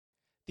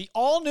The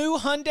all-new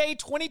Hyundai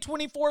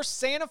 2024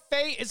 Santa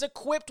Fe is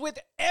equipped with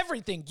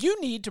everything you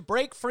need to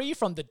break free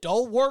from the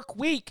dull work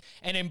week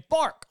and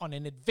embark on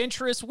an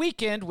adventurous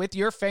weekend with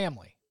your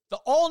family. The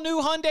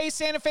all-new Hyundai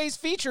Santa Fe's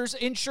features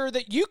ensure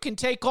that you can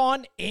take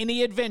on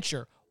any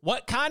adventure.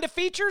 What kind of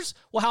features?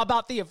 Well, how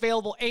about the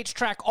available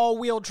H-Track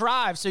all-wheel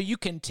drive so you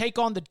can take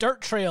on the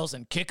dirt trails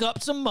and kick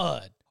up some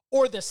mud?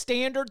 Or the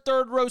standard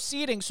third-row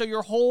seating so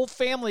your whole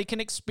family can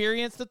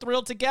experience the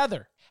thrill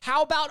together?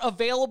 How about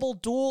available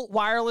dual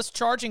wireless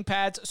charging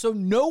pads so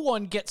no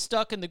one gets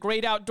stuck in the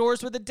great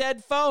outdoors with a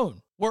dead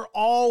phone? We're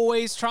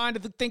always trying to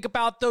think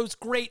about those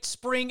great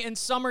spring and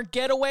summer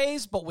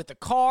getaways, but with a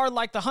car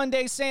like the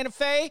Hyundai Santa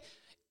Fe,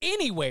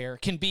 anywhere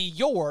can be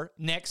your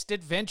next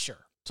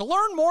adventure. To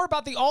learn more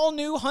about the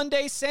all-new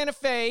Hyundai Santa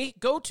Fe,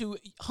 go to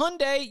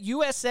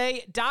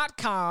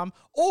HyundaiUSA.com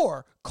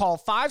or call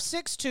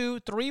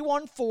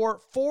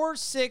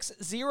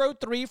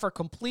 562-314-4603 for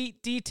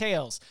complete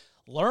details.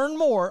 Learn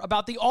more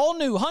about the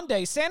all-new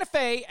Hyundai Santa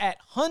Fe at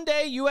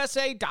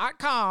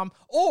HyundaiUSA.com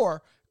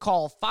or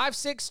call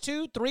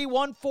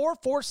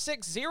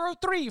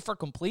 562-314-4603 for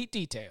complete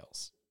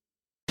details.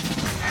 To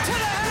the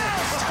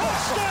house!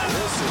 Touchdown!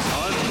 This is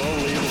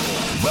unbelievable.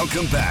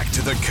 Welcome back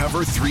to the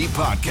Cover 3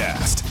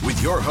 podcast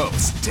with your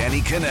hosts,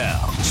 Danny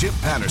Cannell, Chip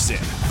Patterson,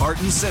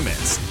 Barton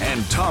Simmons,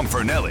 and Tom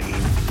Fornelli.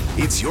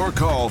 It's your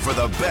call for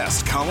the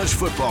best college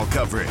football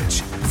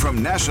coverage,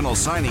 from National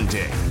Signing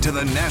Day to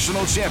the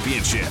National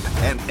Championship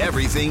and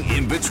everything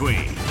in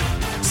between.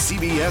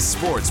 CBS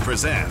Sports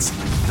presents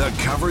the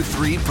Cover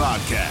 3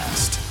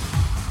 podcast.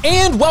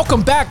 And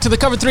welcome back to the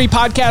Cover 3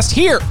 podcast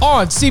here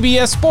on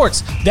CBS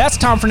Sports. That's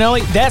Tom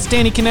Fornelli, that's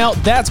Danny Cannell,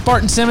 that's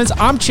Barton Simmons,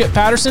 I'm Chip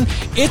Patterson.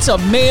 It's a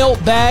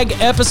mailbag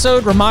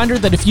episode. Reminder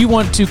that if you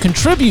want to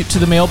contribute to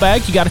the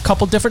mailbag, you got a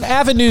couple different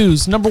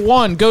avenues. Number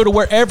one, go to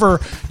wherever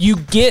you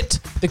get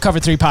the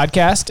Cover 3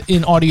 podcast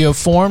in audio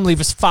form.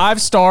 Leave us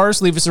 5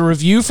 stars, leave us a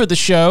review for the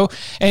show,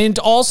 and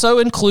also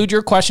include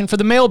your question for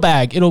the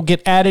mailbag. It'll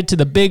get added to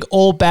the big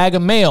old bag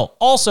of mail.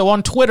 Also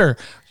on Twitter,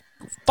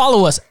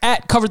 follow us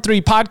at Cover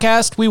 3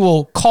 Podcast. We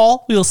will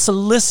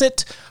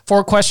solicit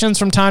for questions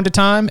from time to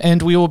time,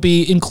 and we will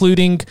be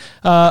including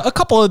a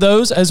couple of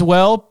those as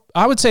well.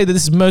 I would say that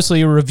this is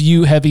mostly a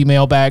review-heavy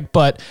mailbag,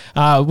 but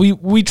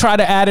we try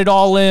to add it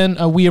all in.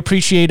 We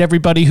appreciate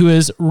everybody who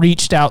has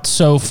reached out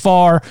so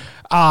far.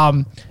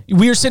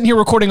 We are sitting here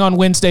recording on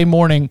Wednesday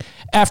morning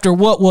after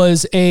what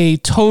was a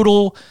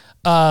total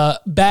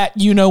bat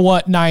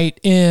you-know-what night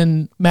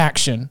in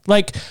Maction.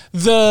 Like,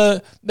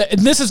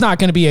 this is not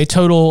going to be a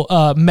total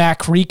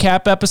Mac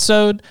recap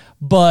episode,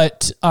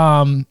 but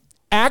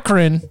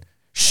Akron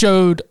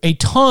showed a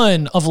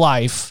ton of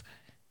life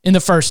in the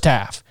first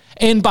half.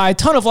 And by a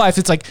ton of life,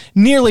 it's like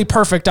nearly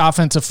perfect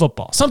offensive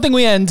football. Something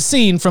we hadn't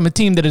seen from a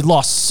team that had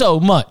lost so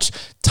much.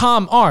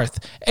 Tom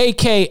Arth,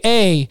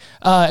 a.k.a.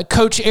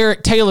 Coach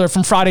Eric Taylor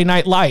from Friday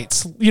Night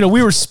Lights. You know,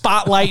 we were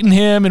spotlighting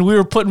him, and we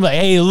were putting like,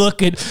 hey,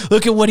 look at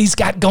what he's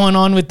got going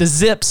on with the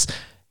Zips.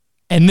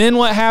 And then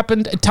what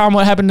happened? Tom,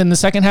 what happened in the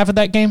second half of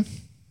that game?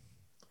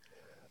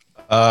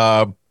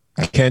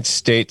 Kent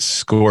State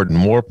scored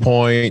more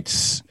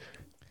points.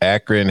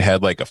 Akron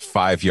had like a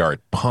 5-yard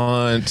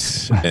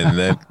punt,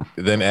 and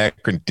then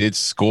Akron did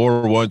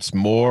score once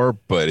more,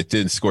 but it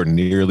didn't score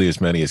nearly as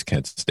many as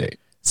Kent State.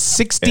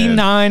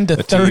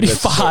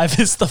 69-35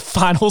 is the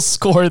final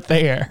score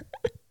there.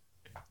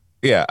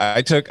 Yeah,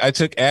 I took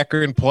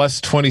Akron plus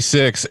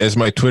 26 as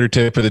my Twitter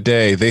tip of the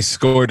day. They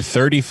scored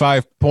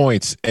 35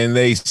 points, and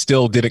they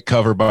still didn't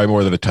cover by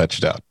more than a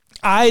touchdown.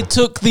 I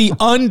took the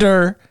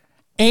under,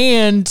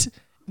 and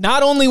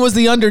not only was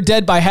the under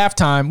dead by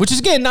halftime, which is,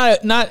 again,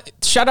 not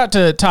shout out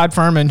to Todd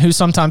Furman, who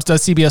sometimes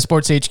does CBS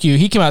Sports HQ.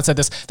 He came out and said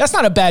this. That's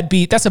not a bad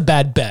beat. That's a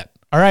bad bet.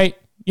 All right.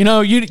 You know,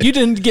 you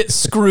didn't get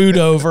screwed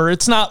over.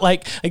 It's not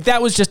like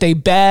that was just a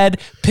bad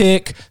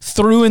pick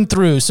through and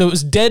through. So it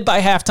was dead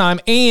by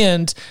halftime,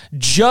 and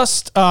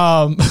just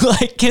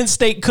like Kent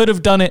State could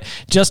have done it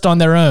just on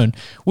their own,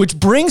 which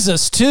brings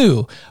us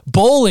to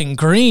Bowling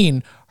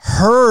Green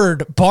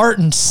heard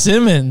Barton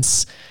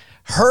Simmons.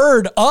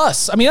 Heard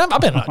us. I mean,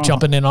 I've been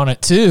jumping in on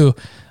it too.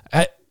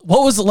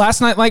 What was the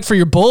last night like for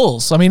your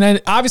Bulls? I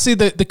mean, obviously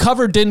the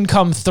cover didn't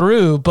come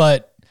through,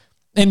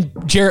 and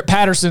Jarrett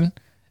Patterson,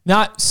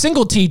 not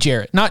single T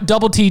Jarrett, not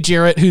double T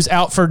Jarrett, who's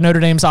out for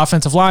Notre Dame's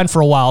offensive line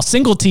for a while.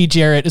 Single T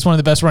Jarrett is one of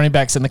the best running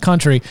backs in the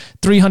country.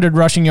 300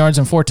 rushing yards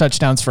and 4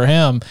 touchdowns for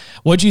him.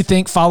 What do you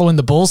think following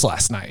the Bulls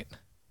last night?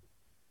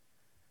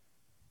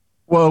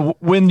 Well,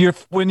 when your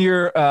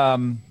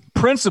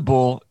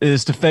principle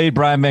is to fade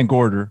Brian Van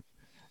Gorder,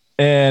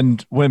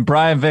 and when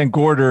Brian Van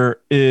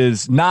Gorder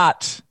is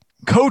not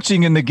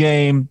coaching in the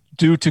game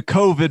due to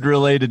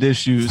COVID-related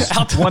issues,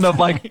 one of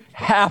like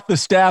half the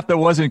staff that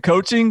wasn't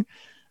coaching,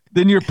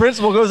 then your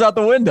principle goes out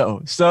the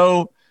window.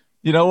 So,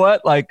 you know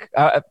what? Like,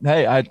 I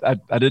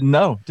didn't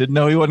know. Didn't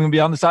know he wasn't going to be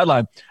on the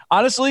sideline.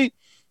 Honestly,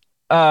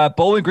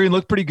 Bowling Green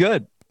looked pretty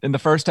good in the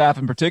first half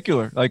in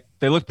particular. Like,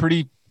 they looked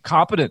pretty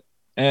competent.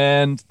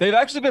 And they've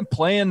actually been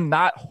playing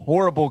not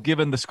horrible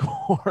given the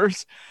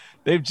scores.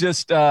 They've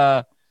just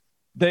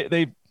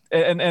they've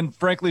And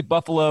frankly,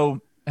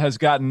 Buffalo has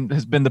been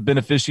the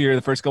beneficiary of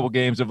the first couple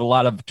games of a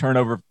lot of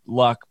turnover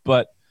luck,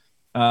 but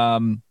I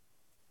don't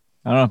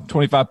know,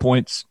 25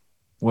 points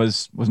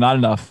was not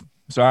enough.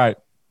 It's all right.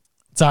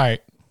 It's all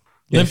right.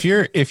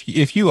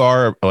 If you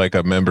are like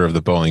a member of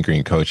the Bowling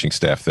Green coaching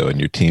staff though, and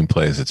your team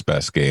plays its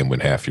best game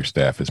when half your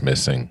staff is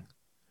missing,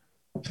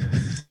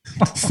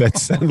 does that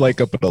sound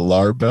like up an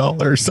alarm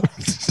bell or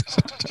something?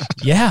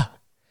 Yeah.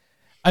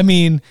 I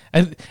mean,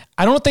 I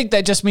don't think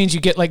that just means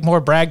you get like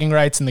more bragging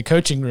rights in the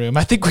coaching room.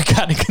 I think we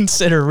got to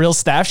consider a real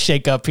staff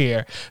shakeup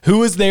here.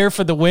 Who is there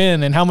for the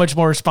win, and how much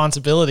more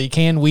responsibility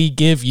can we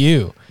give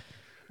you?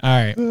 All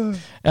right.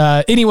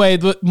 Anyway,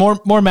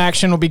 more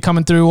action will be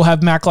coming through. We'll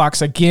have Mac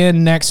Locks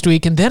again next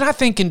week. And then I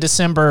think in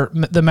December,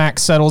 the Mac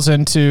settles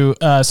into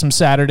some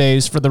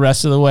Saturdays for the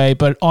rest of the way.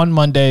 But on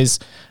Mondays,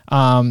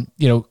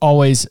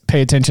 always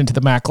pay attention to the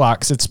Mac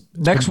Locks. It's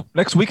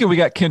next weekend, we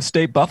got Kent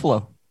State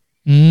Buffalo.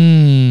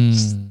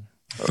 The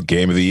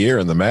game of the year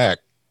in the MAC.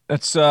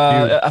 That's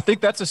I think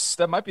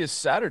that might be a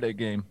Saturday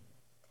game.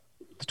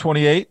 The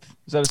 28th.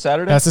 Is that a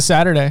Saturday? That's a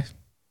Saturday.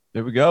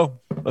 There we go.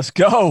 Let's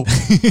go.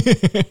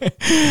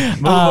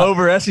 Move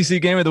over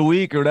SEC game of the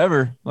week or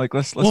whatever. Like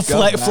let's we'll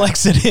go.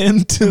 Flex it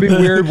in. It's gonna be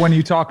weird when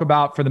you talk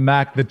about for the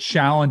MAC the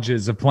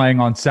challenges of playing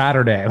on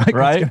Saturday. Like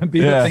right? It's gonna be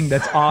the thing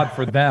that's odd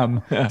for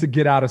them to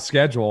get out of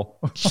schedule.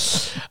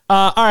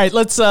 All right,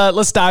 let's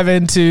dive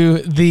into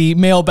the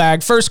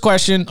mailbag. First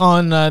question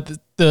on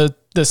the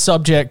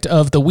subject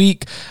of the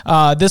week.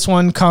 This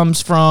one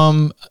comes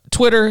from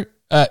Twitter.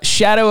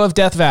 Shadow of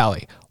Death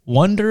Valley.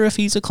 Wonder if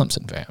he's a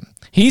Clemson fan.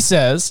 He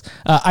says,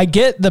 I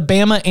get the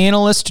Bama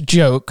analyst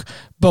joke,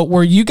 but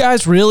were you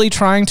guys really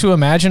trying to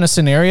imagine a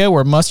scenario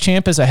where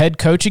Muschamp is a head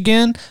coach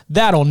again?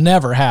 That'll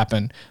never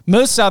happen.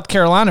 Most South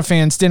Carolina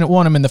fans didn't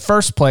want him in the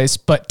first place,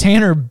 but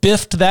Tanner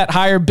biffed that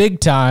hire big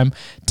time.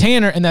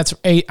 Tanner, and that's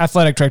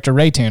athletic director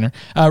Ray Tanner.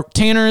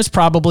 Tanner is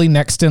probably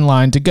next in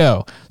line to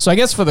go. So I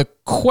guess for the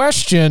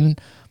question,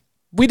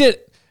 we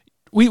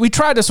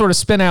tried to sort of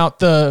spin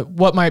out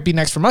what might be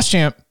next for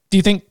Muschamp. Do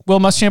you think Will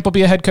Muschamp will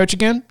be a head coach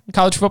again in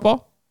college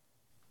football?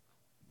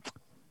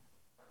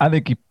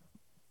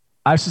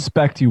 I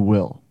suspect he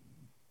will.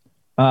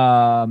 Though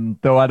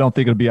I don't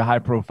think it'll be a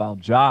high-profile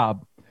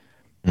job.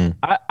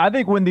 I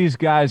think when these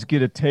guys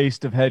get a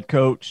taste of head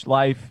coach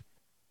life,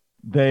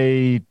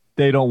 they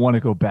don't want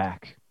to go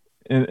back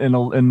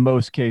in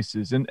most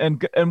cases. And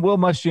Will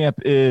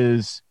Muschamp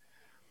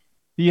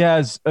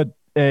has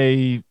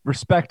a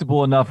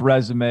respectable enough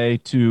resume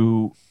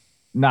to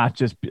not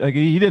just like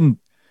he didn't.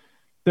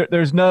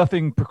 There's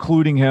nothing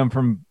precluding him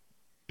from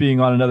being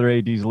on another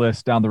AD's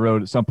list down the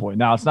road at some point.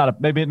 Now it's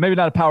not maybe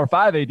not a Power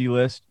 5 AD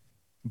list,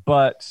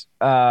 but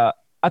I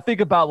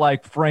think about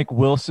like Frank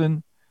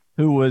Wilson,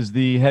 who was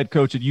the head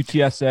coach at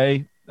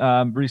UTSA,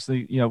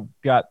 recently,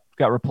 got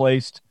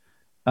replaced.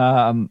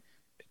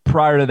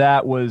 Prior to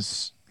that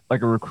was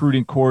like a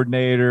recruiting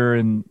coordinator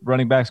and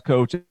running backs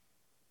coach at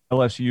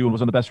LSU and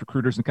was one of the best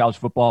recruiters in college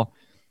football.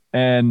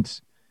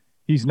 And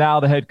he's now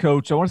the head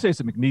coach. I want to say it's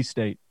at McNeese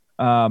State.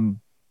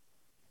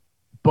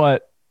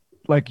 But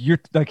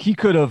he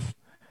could have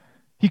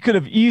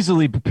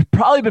easily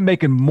probably been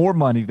making more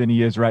money than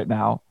he is right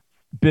now.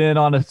 Been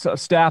on a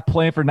staff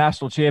playing for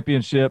national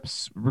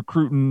championships,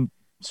 recruiting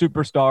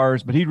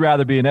superstars, but he'd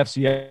rather be an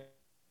FCA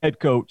head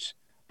coach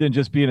than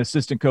just be an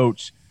assistant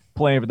coach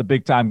playing for the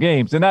big time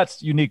games. And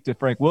that's unique to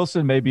Frank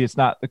Wilson. Maybe it's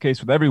not the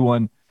case with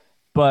everyone,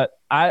 but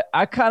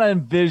I kind of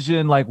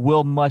envision like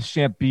Will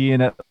Muschamp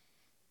being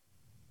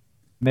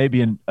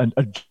maybe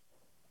a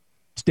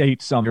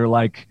state somewhere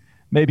like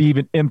maybe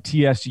even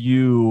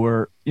MTSU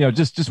or,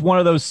 just one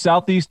of those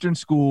Southeastern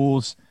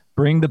schools,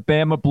 bring the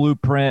Bama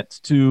blueprint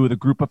to the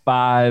group of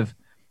 5,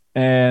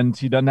 and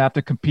he doesn't have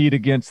to compete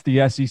against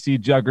the SEC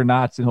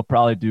juggernauts, and he'll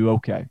probably do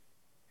okay.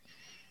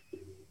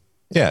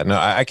 Yeah, no,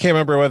 I can't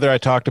remember whether I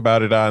talked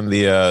about it on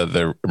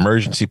the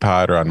emergency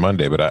pod or on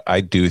Monday, but I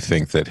do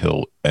think that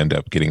he'll end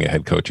up getting a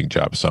head coaching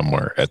job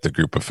somewhere at the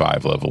group of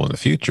 5 level in the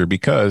future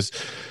because,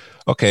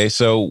 okay,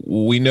 so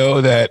we know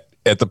that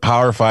at the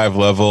Power 5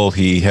 level,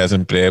 he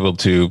hasn't been able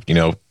to,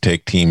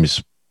 take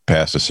teams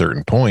past a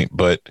certain point.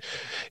 But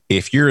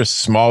if you're a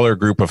smaller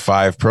group of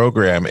 5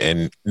 program,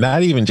 and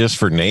not even just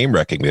for name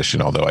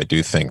recognition, although I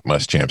do think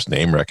Muschamp's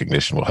name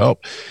recognition will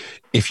help,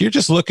 if you're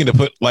just looking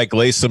to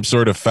lay some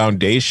sort of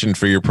foundation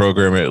for your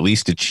program and at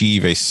least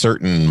achieve a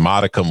certain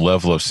modicum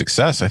level of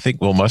success, I think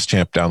Will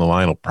Muschamp down the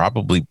line will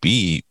probably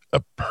be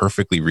a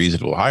perfectly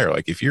reasonable hire.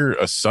 Like if you're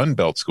a Sun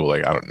Belt school,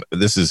 like I don't know,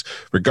 this is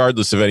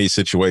regardless of any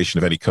situation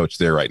of any coach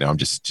there right now. I'm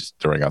just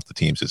throwing out the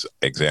teams as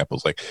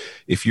examples. Like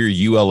if you're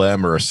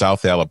ULM or a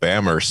South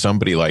Alabama or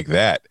somebody like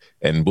that,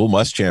 and Will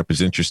Muschamp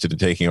is interested in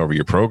taking over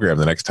your program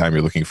the next time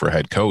you're looking for a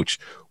head coach,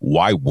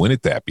 why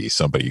wouldn't that be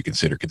somebody you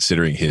consider,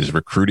 considering his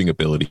recruiting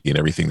ability and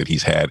everything that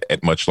he's had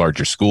at much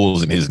larger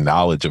schools and his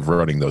knowledge of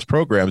running those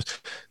programs?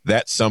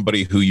 That's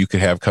somebody who you could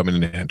have come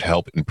in and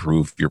help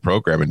improve your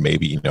program and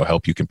maybe,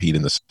 help you compete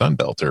in the Sun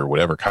Belt or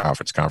whatever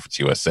conference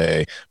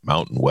USA,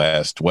 Mountain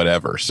West,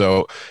 whatever.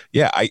 So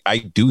yeah, I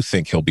do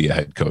think he'll be a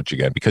head coach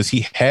again because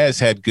he has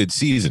had good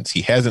seasons.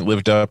 He hasn't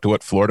lived up to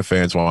what Florida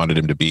fans wanted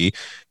him to be,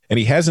 and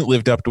he hasn't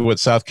lived up to what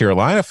South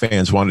Carolina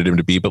fans wanted him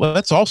to be. But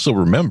let's also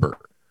remember,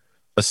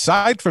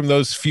 aside from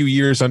those few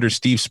years under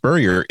Steve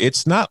Spurrier,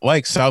 it's not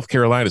like South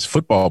Carolina's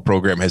football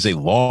program has a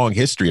long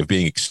history of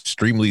being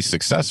extremely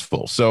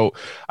successful. So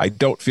I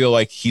don't feel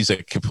like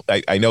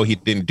I know he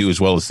didn't do as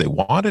well as they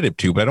wanted him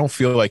to, but I don't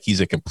feel like he's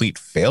a complete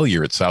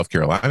failure at South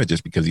Carolina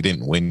just because he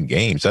didn't win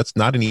games. That's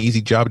not an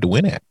easy job to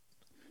win at.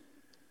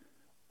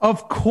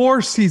 Of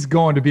course he's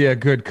going to be a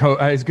good coach.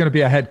 He's going to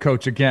be a head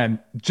coach again.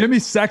 Jimmy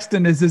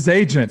Sexton is his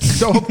agent.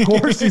 So of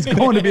course he's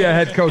going to be a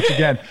head coach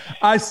again.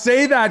 I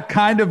say that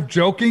kind of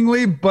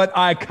jokingly, but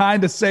I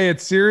kind of say it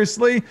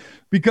seriously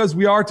because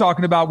we are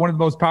talking about one of the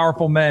most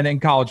powerful men in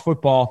college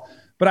football.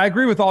 But I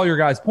agree with all your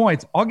guys'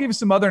 points. I'll give you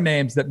some other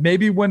names that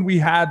maybe when we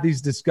had these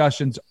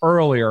discussions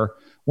earlier,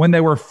 when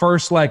they were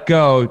first let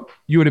go,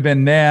 you would have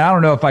been, man, I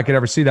don't know if I could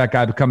ever see that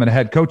guy becoming a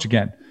head coach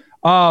again.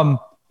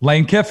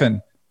 Lane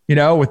Kiffin.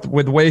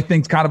 With the way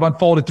things kind of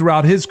unfolded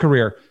throughout his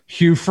career.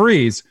 Hugh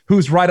Freeze,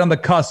 who's right on the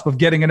cusp of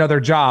getting another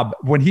job.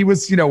 When he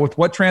was, with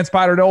what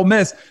transpired at Ole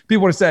Miss,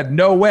 people would have said,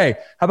 no way.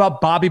 How about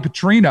Bobby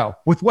Petrino?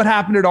 With what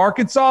happened at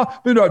Arkansas?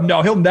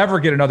 No, he'll never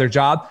get another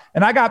job.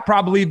 And I got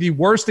probably the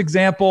worst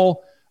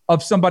example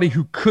of somebody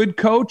who could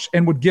coach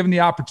and would give him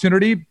the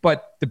opportunity,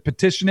 but the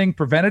petitioning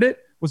prevented it,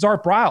 was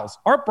Art Briles.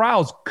 Art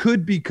Briles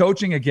could be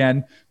coaching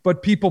again,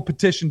 but people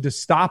petitioned to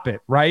stop it,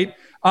 right?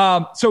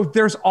 So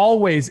there's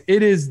always,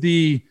 it is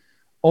the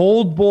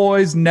old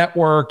boys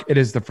network. It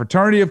is the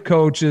fraternity of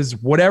coaches,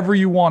 whatever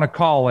you want to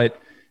call it.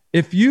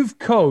 If you've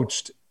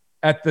coached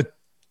at the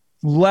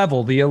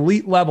level, the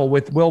elite level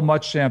with Will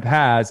Muschamp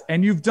has,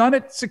 and you've done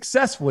it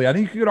successfully, I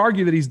think you could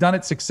argue that he's done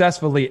it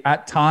successfully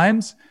at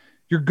times,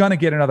 you're going to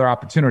get another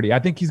opportunity. I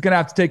think he's going to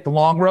have to take the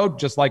long road,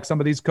 just like some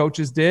of these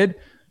coaches did.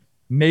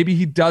 Maybe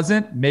he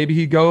doesn't. Maybe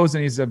he goes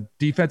and he's a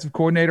defensive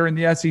coordinator in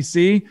the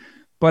SEC.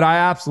 But I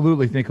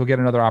absolutely think he'll get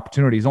another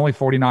opportunity. He's only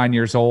 49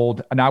 years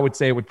old, and I would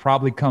say it would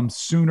probably come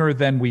sooner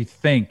than we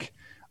think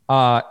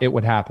it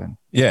would happen.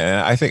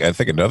 Yeah, I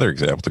think another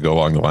example to go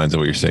along the lines of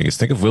what you're saying is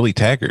think of Willie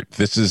Taggart.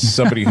 This is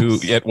somebody who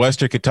at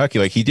Western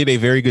Kentucky, he did a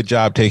very good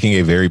job taking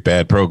a very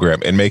bad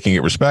program and making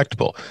it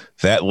respectable.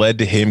 That led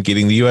to him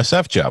getting the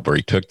USF job, where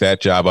he took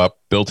that job up,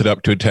 built it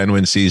up to a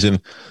 10-win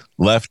season,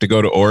 left to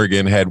go to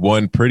Oregon, had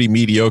one pretty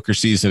mediocre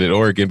season at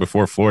Oregon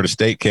before Florida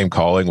State came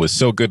calling, was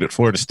so good at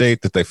Florida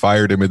State that they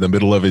fired him in the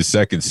middle of his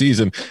second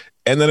season.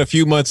 And then a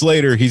few months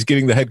later, he's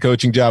getting the head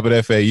coaching job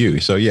at FAU.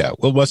 So yeah,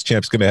 Will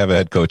Muschamp's going to have a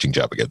head coaching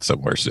job again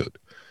somewhere soon.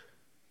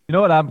 You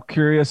know what I'm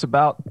curious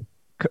about?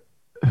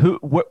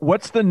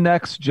 What's the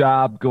next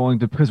job going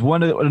to? Because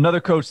another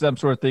coach that I'm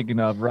sort of thinking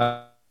of,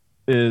 right,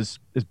 is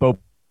Bo.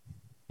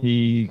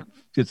 He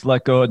gets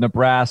let go at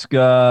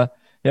Nebraska.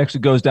 He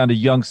actually goes down to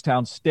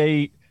Youngstown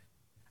State.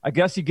 I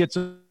guess he gets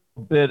a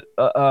bit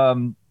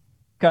kind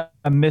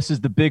of misses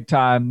the big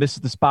time, misses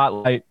the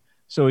spotlight,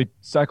 so he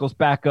cycles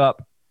back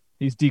up.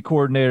 He's D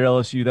coordinator at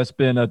LSU. That's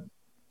been a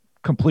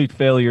complete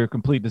failure,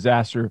 complete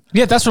disaster.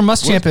 Yeah, that's where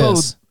Muschamp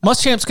is.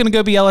 Muschamp's going to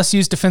go be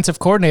LSU's defensive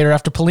coordinator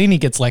after Pelini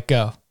gets let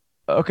go.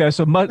 Okay,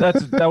 so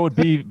that would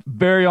be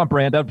very on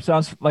brand. That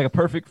sounds like a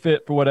perfect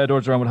fit for what Ed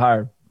Orgeron would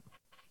hire.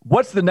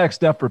 What's the next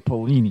step for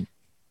Pelini?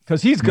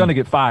 Because he's going to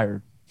get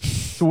fired.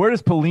 So where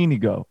does Pelini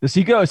go? Does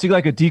he go? Is he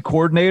like a D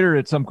coordinator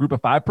at some Group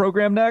of 5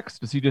 program next?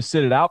 Does he just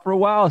sit it out for a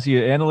while? Is he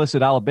an analyst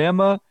at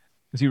Alabama?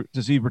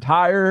 Does he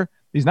retire?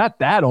 He's not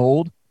that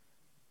old.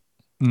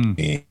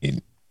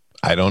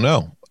 I don't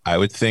know. I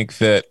would think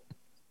that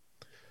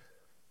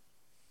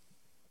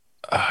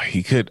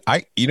he could.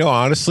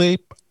 Honestly,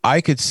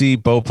 I could see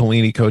Bo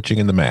Pelini coaching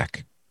in the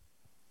MAC.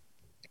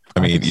 I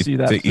mean,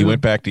 he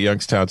went back to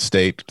Youngstown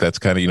State. That's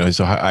kind of,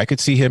 so I could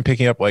see him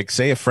picking up,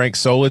 say if Frank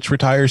Solich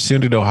retires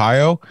soon in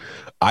Ohio,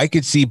 I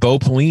could see Bo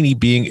Pelini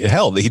being,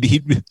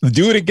 he'd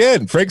do it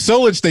again. Frank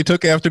Solich, they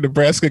took after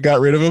Nebraska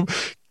got rid of him.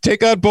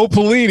 Take on Bo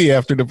Pelini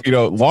after,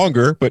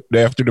 longer, but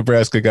after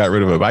Nebraska got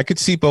rid of him. I could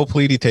see Bo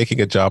Pelini taking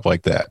a job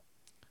like that.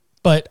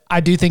 But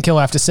I do think he'll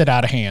have to sit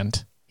out a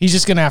hand. He's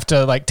just going to have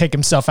to, take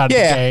himself out of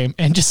the game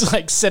and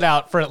just, sit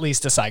out for at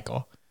least a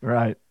cycle.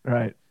 Right.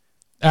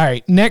 All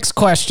right, next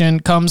question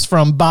comes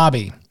from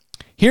Bobby.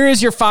 Here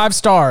is your 5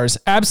 stars.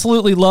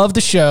 Absolutely love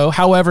the show.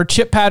 However,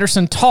 Chip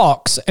Patterson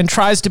talks and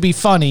tries to be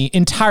funny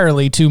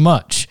entirely too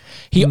much.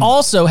 He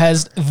also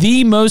has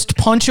the most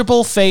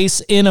punchable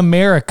face in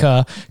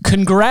America.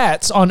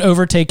 Congrats on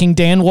overtaking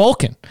Dan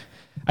Wolken.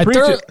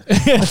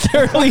 I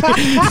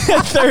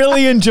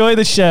thoroughly enjoy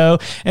the show,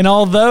 and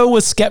although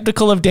was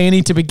skeptical of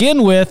Danny to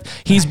begin with,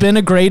 he's been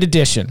a great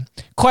addition.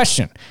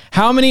 Question: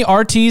 how many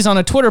RTs on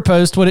a Twitter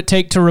post would it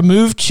take to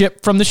remove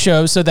Chip from the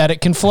show so that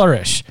it can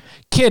flourish?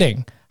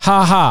 Kidding.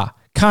 Ha ha.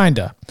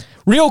 Kinda.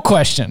 Real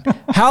question: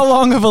 how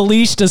long of a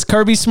leash does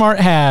Kirby Smart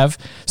have?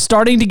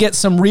 Starting to get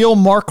some real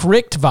Mark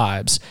Richt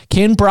vibes.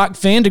 Can Brock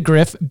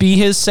Vandagriff be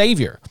his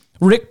savior?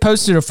 Rick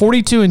posted a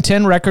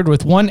 42-10 record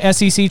with one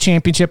SEC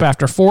championship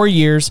after 4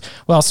 years,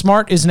 while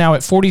Smart is now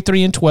at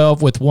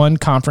 43-12 with one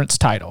conference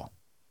title.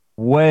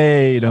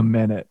 Wait a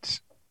minute.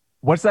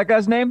 What's that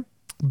guy's name?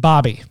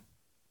 Bobby.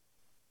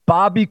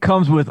 Bobby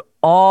comes with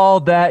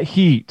all that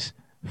heat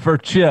for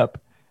Chip,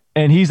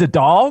 and he's a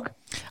dog?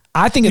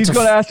 I think it's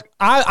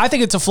I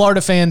think it's a Florida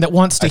fan that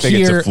wants to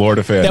hear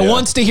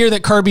wants to hear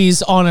that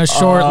Kirby's on a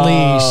short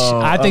leash.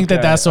 I think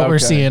that's what we're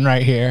seeing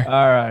right here. All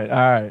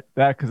right.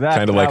 That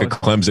kind of like a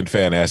Clemson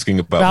fan asking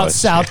about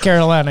South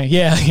Carolina.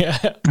 Yeah.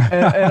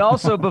 and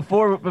also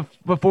before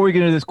we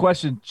get into this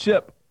question,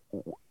 Chip,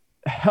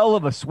 hell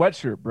of a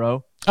sweatshirt,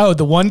 bro. Oh,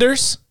 the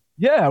Wonders?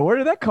 Yeah, where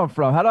did that come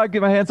from? How do I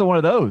get my hands on one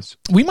of those?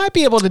 We might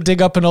be able to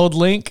dig up an old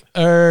link,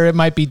 or it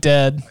might be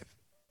dead.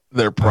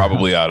 They're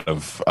probably out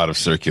of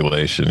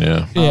circulation.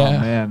 Yeah. Oh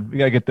man, we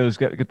gotta get those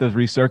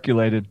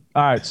recirculated.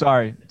 All right,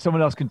 sorry.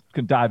 Someone else can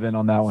dive in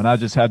on that one. I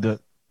just had to.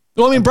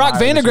 Well, I mean,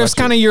 Brock Vandagriff's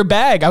kind of your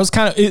bag. I was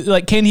kind of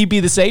like, can he be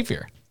the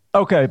savior?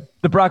 Okay,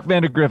 the Brock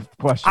Vandagriff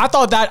question. I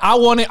thought that I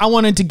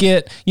wanted to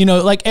get,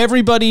 like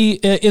everybody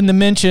in the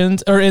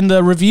mentions or in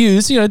the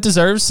reviews,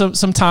 deserves some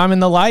time in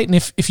the light. And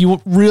if you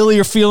really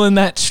are feeling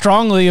that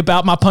strongly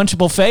about my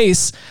punchable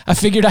face, I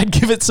figured I'd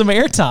give it some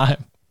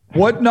airtime.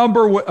 What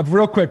number,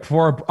 real quick,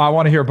 before I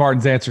want to hear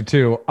Barton's answer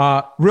too.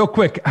 Real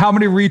quick, how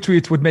many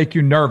retweets would make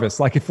you nervous?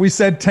 Like if we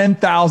said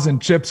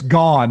 10,000 Chips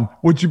gone,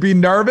 would you be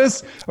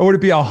nervous? Or would it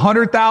be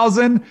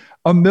 100,000,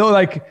 a million?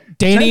 Like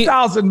Danny,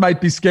 10,000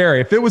 might be scary.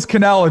 If it was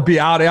Cannell, it'd be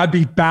out. I'd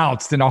be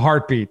bounced in a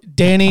heartbeat.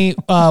 Danny,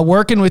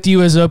 working with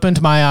you has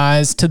opened my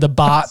eyes to the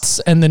bots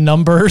and the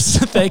numbers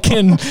that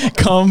can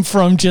come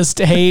from just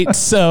hate.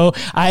 So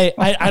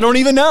I don't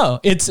even know.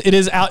 It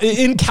is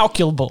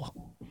incalculable.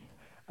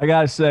 I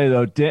gotta say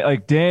though,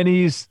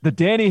 the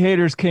Danny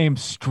haters came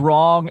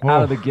strong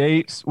out of the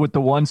gates with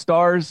the 1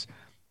 stars,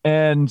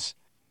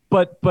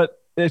 but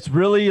it's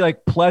really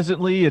like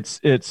pleasantly it's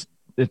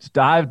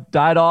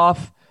died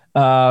off.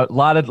 A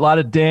lot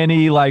of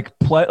Danny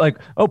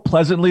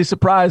pleasantly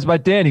surprised by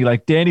Danny.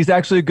 Like Danny's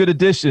actually a good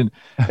addition,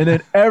 and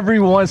then every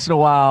once in a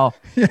while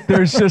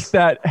there's just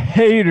that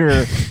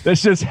hater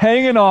that's just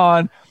hanging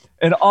on,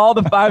 and all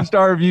the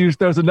 5-star reviews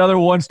there's another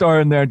 1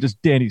 star in there, and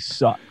just Danny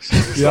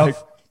sucks.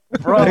 Yep.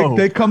 Bro,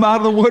 they come out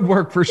of the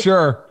woodwork for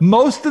sure.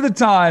 Most of the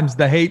times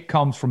the hate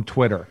comes from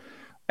Twitter.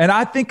 And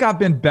I think I've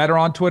been better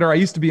on Twitter. I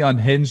used to be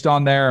unhinged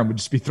on there and would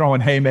just be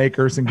throwing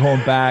haymakers and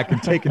going back and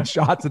taking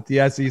shots at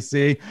the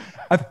SEC.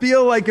 I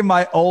feel like in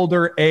my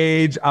older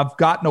age, I've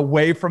gotten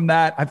away from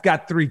that. I've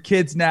got 3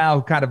 kids now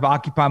who kind of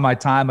occupy my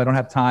time. I don't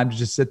have time to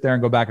just sit there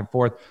and go back and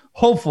forth.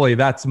 Hopefully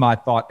that's my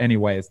thought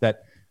anyways,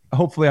 that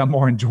hopefully I'm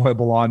more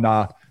enjoyable on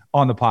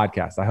the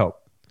podcast. I hope.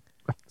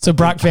 So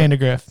Brock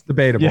Vandagriff.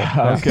 Debatable.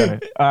 Yeah, okay.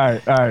 All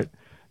right.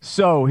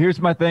 So here's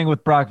my thing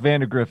with Brock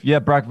Vandagriff. Yeah,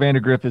 Brock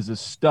Vandagriff is a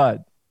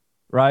stud,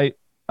 right?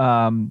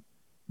 But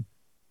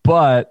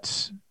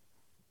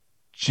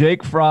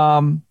Jake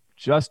Fromm,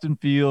 Justin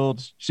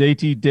Fields,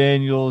 JT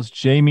Daniels,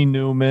 Jamie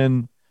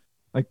Newman,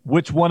 like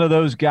which one of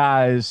those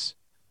guys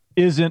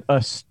isn't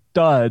a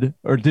stud,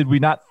 or did we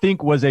not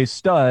think was a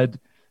stud,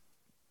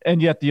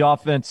 and yet the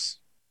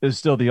offense is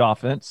still the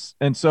offense?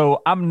 And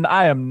so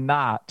I am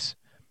not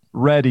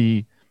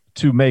ready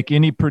to make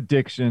any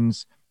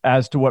predictions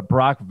as to what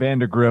Brock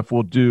Vandagriff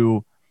will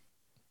do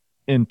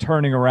in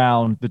turning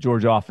around the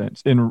Georgia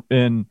offense,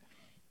 in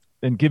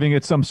giving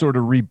it some sort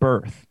of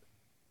rebirth.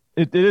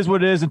 It is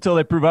what it is until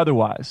they prove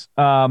otherwise.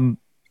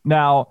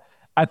 Now,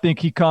 I think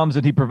he comes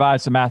and he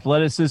provides some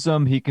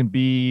athleticism. He can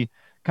be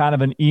kind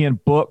of an Ian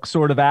Book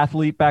sort of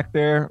athlete back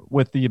there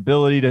with the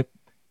ability to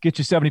get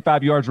you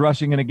 75 yards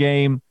rushing in a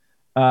game,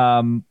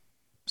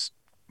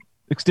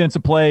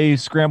 extensive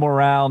plays, scramble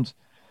around.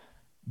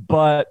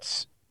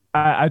 But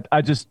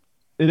I just,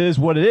 it is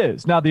what it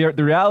is. Now, the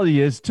reality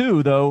is,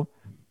 too, though,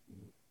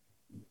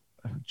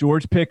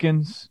 George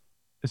Pickens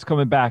is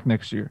coming back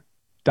next year.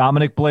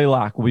 Dominic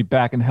Blaylock will be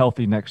back and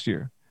healthy next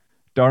year.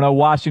 Darnell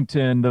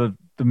Washington, the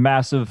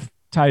massive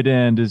tight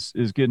end, is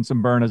getting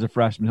some burn as a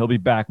freshman. He'll be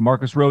back.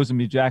 Marcus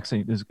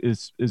Rosenby-Jackson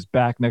is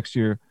back next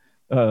year.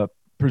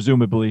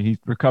 Presumably, he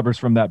recovers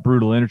from that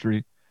brutal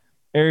injury.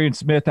 Arian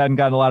Smith hadn't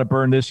gotten a lot of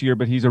burn this year,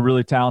 but he's a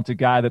really talented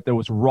guy that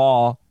was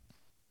raw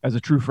as a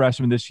true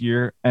freshman this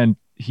year, and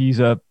he's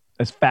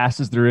as fast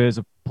as there is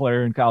a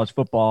player in college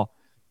football.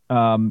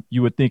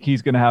 You would think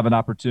he's going to have an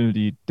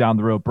opportunity down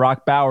the road.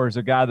 Brock Bowers,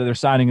 a guy that they're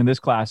signing in this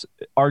class,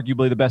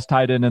 arguably the best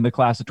tight end in the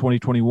class of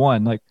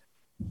 2021. Like,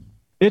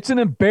 it's an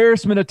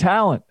embarrassment of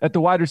talent at the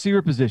wide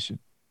receiver position,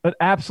 an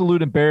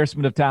absolute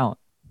embarrassment of talent.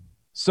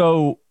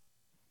 So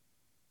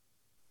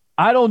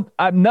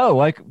No,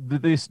 like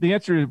the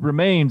answer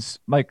remains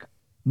like,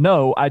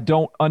 no, I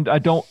don't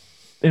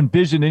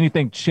envision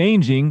anything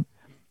changing,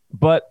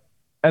 but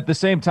at the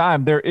same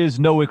time, there is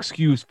no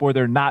excuse for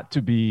there not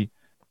to be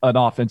an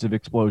offensive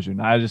explosion.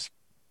 I've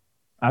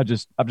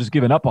just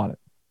given up on it.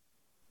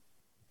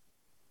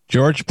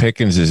 George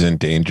Pickens is in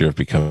danger of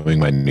becoming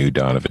my new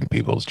Donovan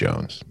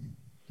Peoples-Jones.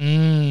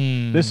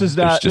 There's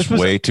just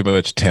way too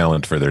much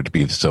talent for there to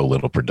be so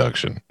little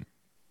production.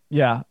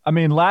 Yeah, I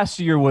mean, last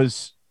year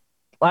was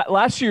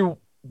the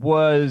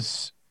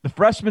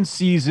freshman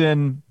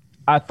season.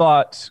 I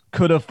thought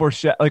could have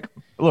foreshadowed. Like,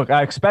 look,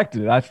 I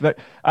expected it.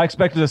 I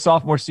expected a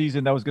sophomore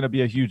season that was going to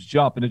be a huge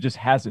jump, and it just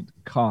hasn't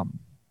come.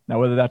 Now,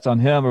 whether that's on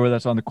him or whether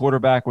that's on the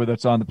quarterback, whether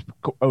that's on the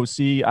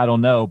OC, I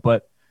don't know.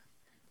 But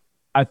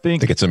I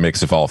think it's a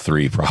mix of all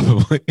three,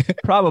 probably.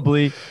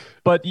 Probably,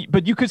 but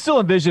you could still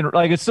envision.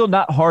 Like, it's still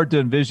not hard to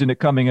envision it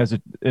coming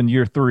in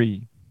year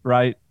 3,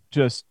 right?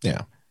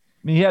 Yeah.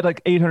 I mean, he had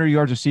like 800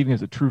 yards receiving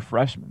as a true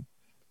freshman.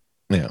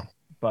 Yeah.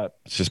 But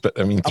it's just,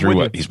 I mean, through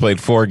what? He's played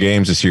 4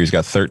 games this year. He's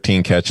got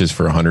 13 catches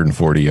for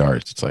 140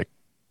 yards. It's like,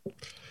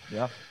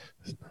 yeah.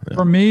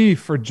 For me,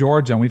 for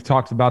Georgia, and we've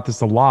talked about this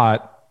a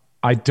lot,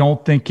 I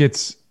don't think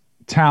it's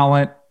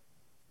talent.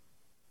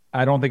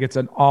 I don't think it's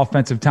an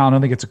offensive talent. I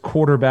don't think it's a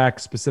quarterback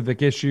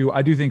specific issue.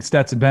 I do think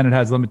Stetson Bennett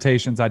has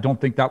limitations. I don't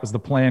think that was the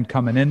plan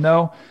coming in,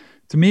 though.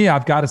 To me,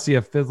 I've got to see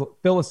a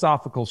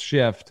philosophical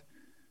shift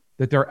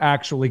that they're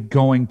actually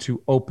going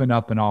to open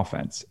up an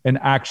offense and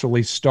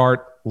actually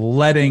start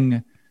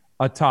letting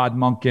a Todd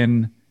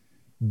Monken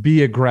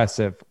be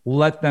aggressive,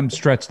 let them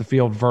stretch the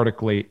field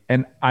vertically.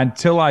 And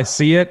until I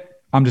see it,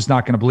 I'm just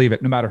not going to believe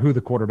it, no matter who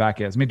the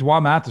quarterback is. I mean,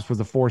 Dwan Mathis was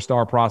a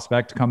 4-star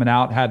prospect coming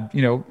out,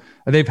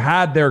 they've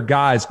had their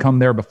guys come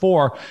there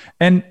before.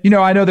 And,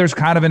 I know there's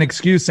kind of an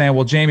excuse saying,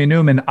 well, Jamie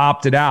Newman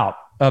opted out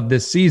of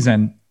this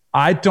season.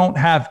 I don't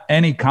have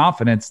any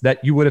confidence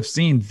that you would have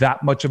seen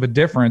that much of a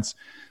difference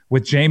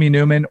with Jamie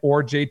Newman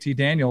or JT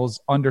Daniels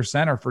under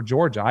center for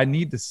Georgia. I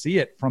need to see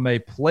it from a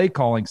play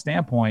calling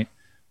standpoint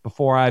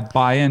before I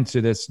buy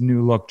into this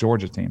new look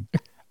Georgia team.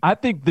 I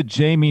think the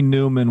Jamie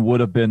Newman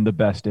would have been the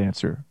best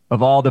answer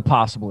of all the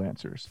possible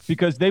answers,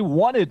 because they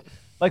wanted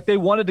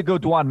to go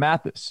Dwan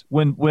Mathis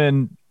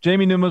when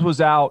Jamie Newman was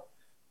out.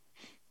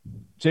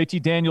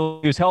 JT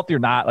Daniels is healthy or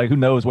not, like who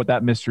knows what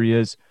that mystery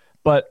is,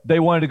 but they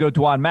wanted to go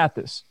Dwan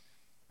Mathis,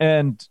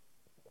 and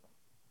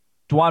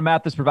Dwan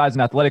Mathis provides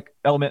an athletic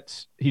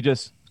element. He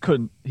just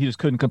couldn't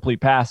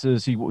complete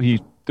passes. He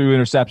threw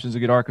interceptions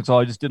against Arkansas.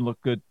 He just didn't look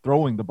good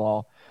throwing the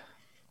ball.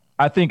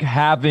 I think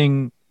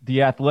having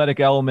the athletic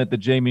element that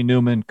Jamie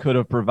Newman could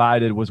have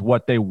provided was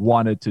what they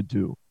wanted to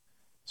do.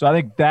 So I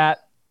think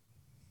that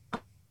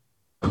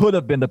could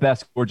have been the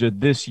best Georgia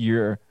this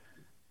year,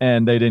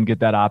 and they didn't get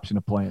that option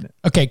of playing it.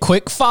 Okay,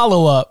 quick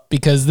follow-up,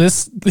 because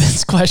this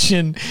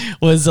question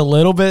was a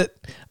little bit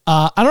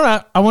I don't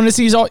know. I want to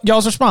see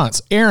y'all's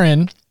response.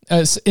 Aaron,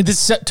 this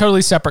is a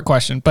totally separate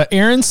question, but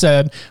Aaron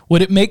said,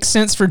 would it make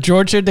sense for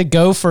Georgia to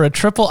go for a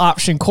triple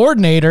option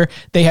coordinator?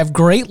 They have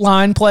great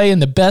line play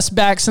and the best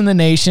backs in the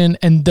nation,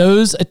 and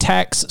those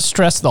attacks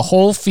stress the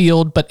whole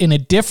field, but in a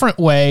different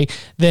way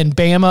than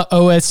Bama,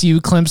 OSU,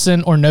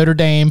 Clemson, or Notre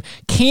Dame.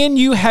 Can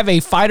you have a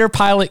fighter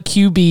pilot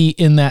QB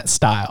in that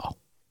style?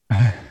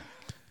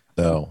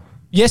 No.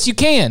 Yes, you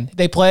can.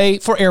 They play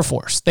for Air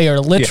Force. They are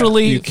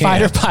literally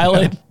fighter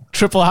pilot,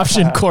 triple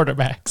option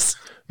quarterbacks.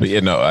 But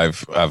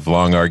I've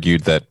long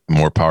argued that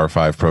more Power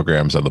 5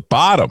 programs on the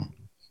bottom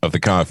of the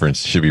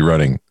conference should be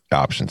running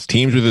options.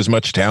 Teams with as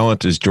much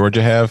talent as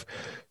Georgia have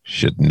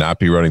should not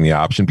be running the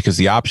option, because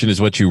the option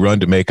is what you run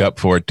to make up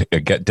for a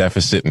get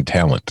deficit in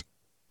talent.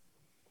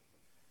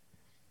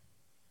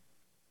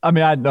 I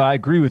mean, I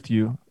agree with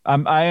you.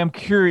 I am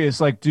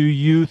curious. Like, do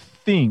you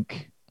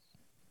think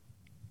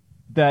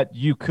that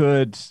you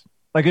could,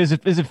 like, is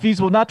it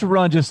feasible not to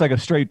run just like a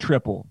straight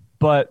triple,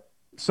 but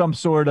some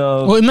sort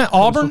of, well, isn't that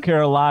Auburn?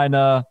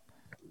 Carolina,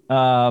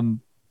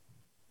 isn't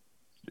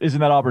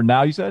that Auburn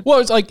now, you said? Well,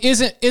 it's like,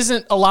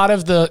 isn't a lot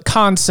of the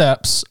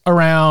concepts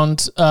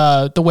around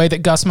the way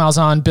that Gus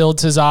Malzahn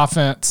builds his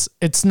offense,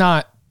 it's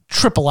not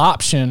triple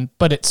option,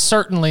 but it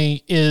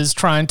certainly is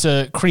trying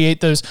to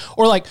create those,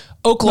 or like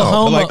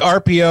Oklahoma. No, like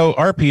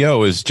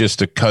RPO is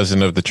just a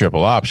cousin of the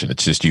triple option.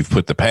 It's just you've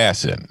put the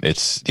pass in.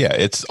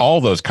 It's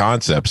all those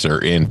concepts are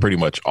in pretty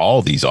much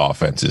all these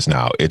offenses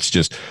now. It's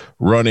just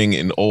running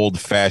an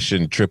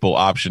old-fashioned triple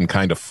option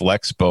kind of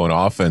flex bone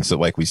offense that,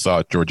 like we saw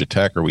at Georgia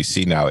Tech or we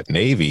see now at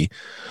Navy.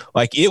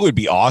 Like, it would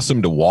be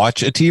awesome to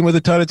watch a team with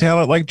a ton of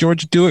talent like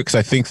Georgia do it, because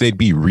I think they'd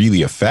be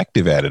really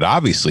effective at it.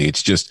 Obviously,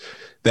 it's just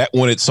that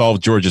when it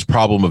solved Georgia's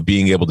problem of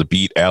being able to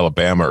beat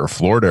Alabama or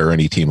Florida or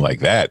any team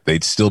like that,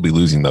 they'd still be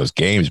losing those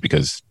games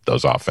because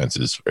those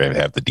offenses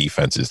have the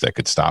defenses that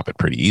could stop it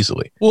pretty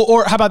easily. Well,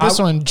 or how about this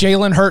one?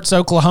 Jalen Hurts,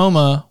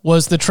 Oklahoma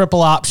was the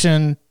triple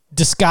option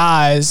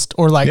disguised,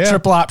 or like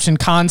triple option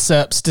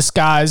concepts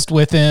disguised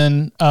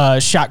within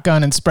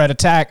shotgun and spread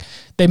attack.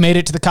 They made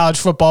it to the college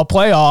football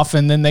playoff,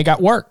 and then they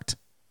got worked.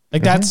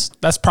 Like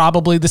that's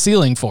probably the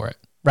ceiling for it.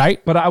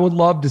 right? But I would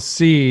love to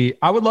see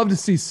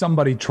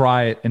somebody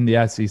try it in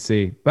the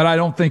SEC. But I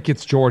don't think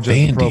it's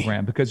Georgia's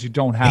program because you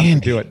don't have to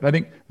do it. I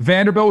think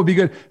Vanderbilt would be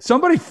good.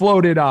 Somebody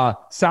floated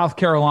South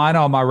Carolina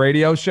on my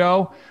radio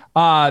show.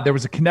 There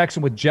was a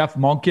connection with Jeff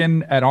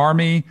Monken at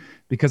Army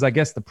because I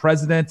guess the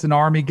president's an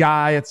Army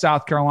guy at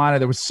South Carolina.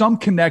 There was some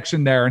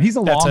connection there, and he's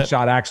a long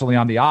shot actually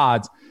on the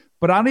odds.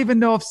 But I don't even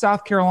know if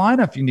South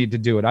Carolina, if you need to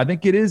do it. I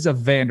think it is a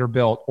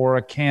Vanderbilt or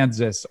a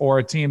Kansas or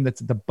a team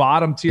that's at the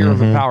bottom tier of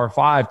the Power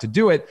Five to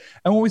do it.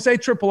 And when we say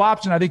triple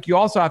option, I think you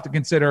also have to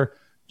consider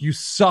you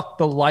suck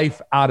the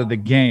life out of the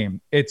game.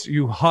 It's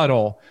you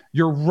huddle,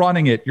 you're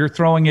running it, you're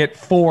throwing it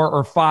 4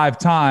 or 5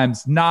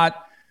 times,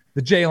 not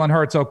the Jalen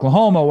Hurts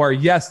Oklahoma, where,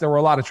 yes, there were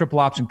a lot of triple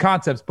option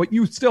concepts, but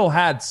you still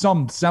had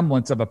some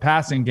semblance of a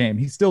passing game.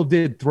 He still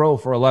did throw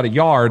for a lot of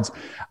yards.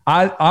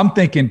 I'm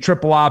thinking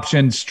triple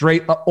option,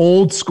 straight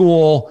old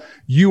school.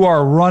 You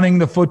are running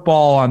the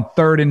football on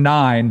 3rd and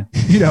 9,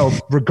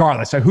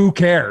 regardless. So who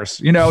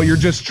cares? You're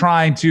just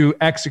trying to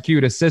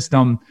execute a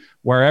system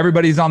where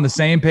everybody's on the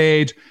same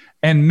page.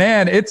 And,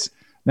 man,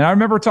 I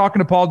remember talking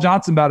to Paul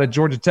Johnson about it at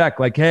Georgia Tech,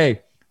 like, hey,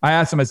 I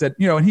asked him, I said,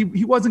 and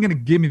he wasn't going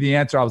to give me the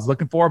answer I was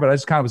looking for, but I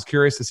just kind of was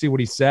curious to see what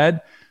he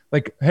said.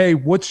 Like, hey,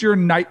 what's your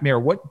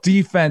nightmare? What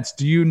defense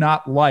do you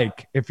not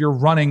like if you're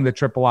running the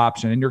triple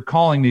option and you're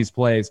calling these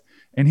plays?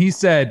 And he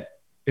said,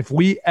 if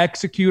we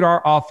execute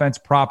our offense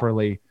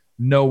properly,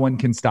 no one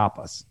can stop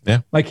us.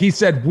 Yeah. Like he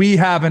said, we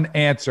have an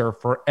answer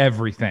for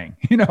everything,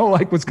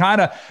 was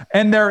kind of,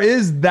 and there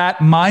is that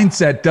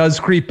mindset does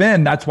creep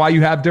in. That's why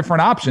you have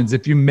different options.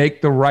 If you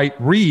make the right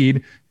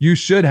read, you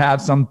should have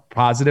some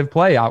positive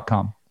play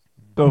outcome.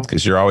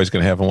 Because you're always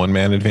going to have a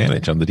one-man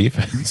advantage on the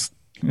defense.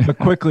 But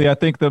quickly, I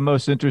think the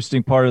most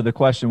interesting part of the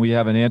question we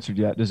haven't answered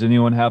yet. Does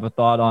anyone have a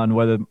thought on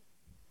whether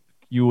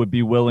you would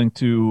be willing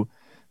to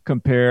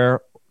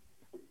compare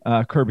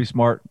Kirby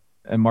Smart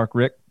and Mark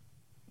Richt?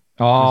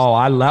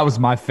 Oh, that was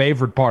my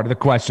favorite part of the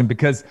question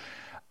because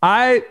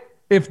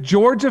if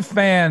Georgia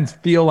fans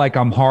feel like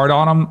I'm hard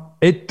on them,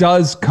 it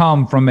does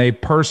come from a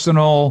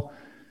personal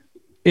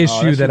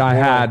issue that I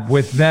had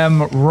with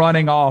them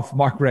running off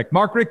Mark Richt.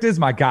 Mark Richt is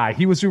my guy.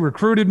 He was who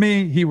recruited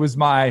me. He was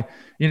my,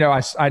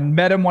 I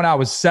met him when I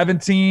was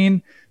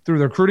 17 through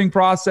the recruiting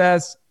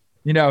process.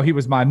 He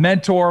was my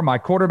mentor, my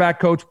quarterback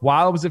coach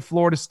while I was at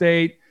Florida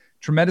State.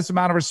 Tremendous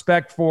amount of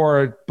respect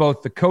for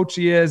both the coach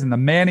he is and the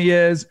man he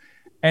is.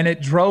 And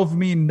it drove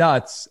me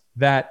nuts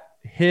that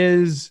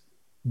his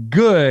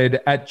good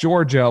at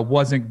Georgia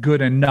wasn't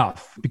good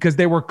enough because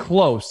they were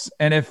close.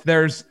 And if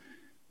there's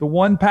the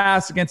one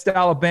pass against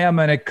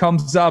Alabama and it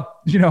comes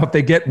up, if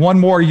they get one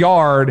more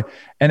yard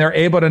and they're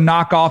able to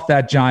knock off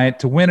that giant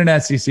to win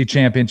an SEC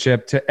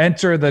championship, to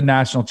enter the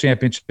national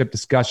championship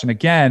discussion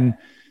again,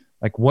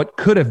 like what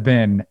could have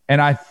been.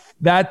 And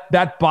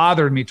that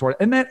bothered me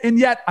and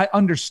yet I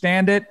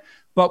understand it.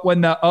 But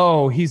when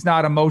he's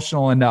not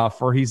emotional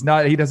enough or he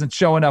doesn't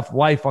show enough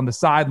life on the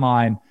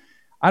sideline,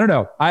 I don't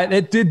know.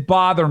 It did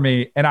bother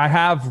me. And I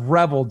have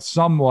reveled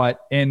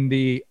somewhat in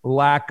the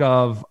lack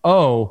of,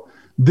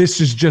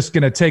 this is just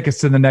going to take us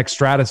to the next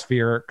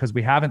stratosphere because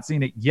we haven't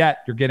seen it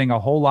yet. You're getting a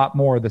whole lot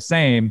more of the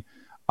same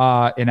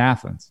in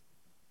Athens.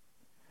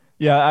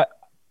 Yeah,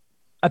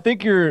 I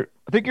think you're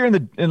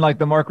in like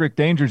the Mark Richt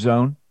danger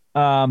zone.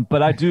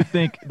 But I do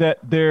think that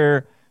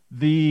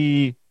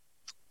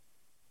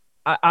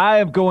I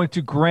am going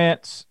to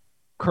grant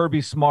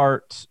Kirby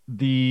Smart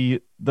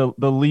the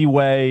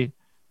leeway,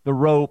 the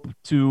rope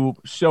to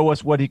show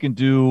us what he can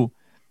do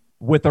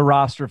with a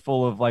roster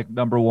full of like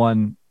number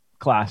 1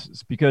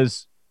 classes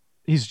because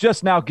he's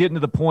just now getting to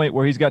the point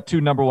where he's got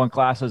 2 number 1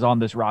 classes on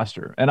this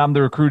roster. And I'm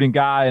the recruiting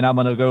guy and I'm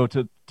going to go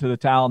to the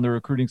talent, the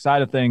recruiting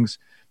side of things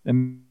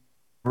and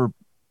we're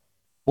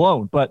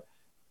blown. But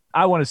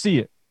I want to see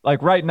it.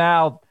 Like right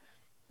now,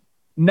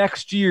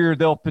 next year,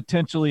 they'll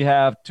potentially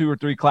have 2 or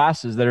 3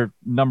 classes that are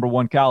number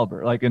 1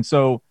 caliber. Like, and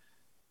so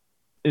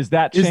is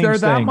there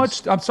that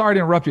much? I'm sorry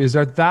to interrupt you. Is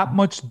there that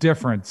much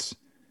difference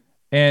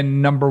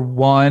in number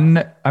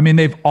 1? I mean,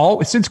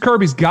 since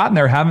Kirby's gotten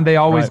there, haven't they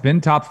always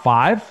been top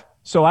 5?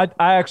 So I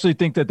actually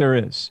think that there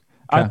is.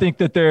 Okay. I think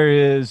that there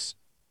is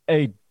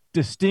a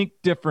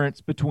distinct difference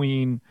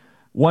between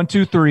 1,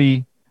 2,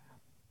 3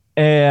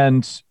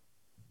 and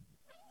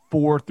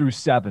 4 through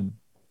 7.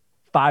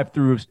 5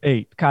 through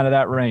 8, kind of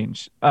that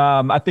range.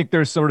 I think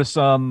there's sort of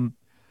some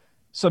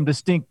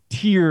distinct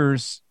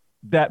tiers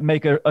that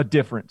make a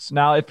difference.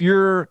 Now, if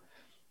you're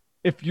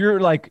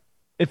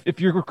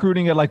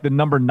recruiting at like the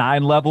number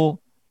 9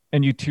 level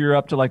and you tier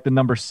up to like the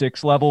number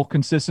 6 level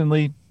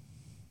consistently,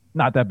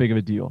 not that big of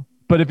a deal.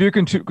 But if you're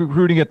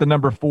recruiting at the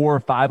number 4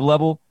 or 5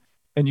 level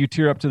and you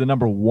tier up to the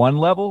number 1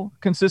 level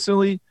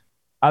consistently,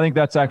 I think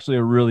that's actually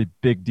a really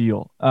big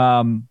deal.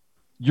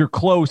 You're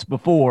close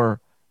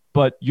before,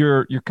 but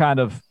you're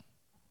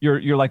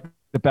like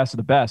the best of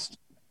the best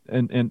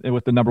and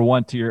with the number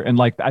 1 tier. And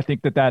like, I think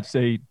that's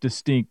a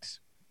distinct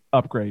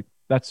upgrade.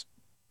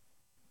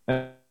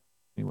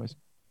 Anyways.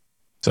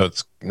 So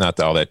it's not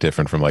all that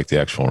different from like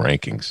the actual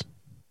rankings.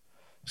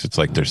 So it's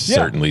like, there's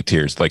certainly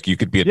tiers. Like you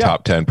could be a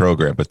top 10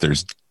 program, but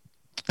there's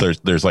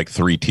there's like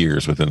 3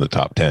 tiers within the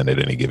top 10 at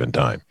any given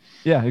time.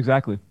 Yeah,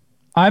 exactly.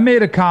 I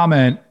made a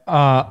comment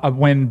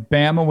when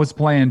Bama was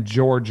playing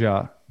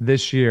Georgia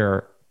this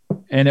year,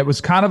 and it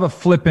was kind of a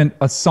flippant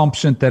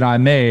assumption that I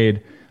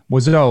made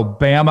was,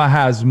 Bama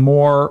has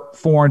more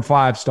 4 and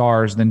 5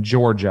 stars than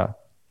Georgia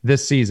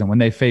this season when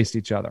they faced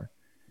each other.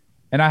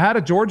 And I had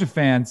a Georgia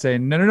fan say,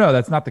 no,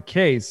 that's not the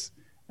case.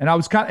 And I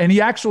was and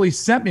he actually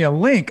sent me a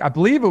link. I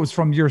believe it was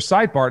from your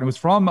site, Bart. It was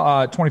from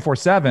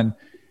 24/7.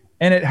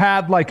 And it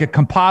had like a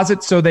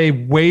composite. So they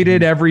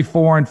weighted every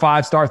 4 and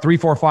 5 star, 3,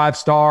 4, 5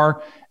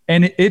 star.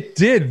 And it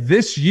did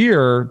this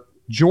year.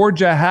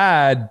 Georgia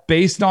had,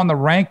 based on the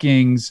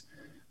rankings,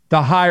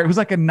 the higher, it was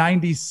like a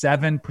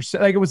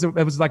 97%. Like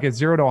it was like a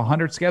 0 to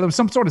 100 scale. There was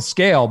some sort of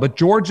scale, but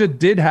Georgia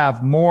did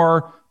have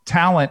more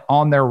talent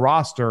on their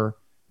roster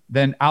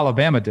than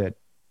Alabama did.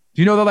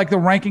 Do you know the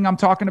ranking I'm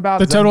talking about?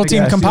 The total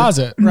team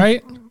composite,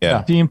 right?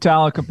 Yeah. Team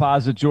talent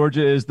composite.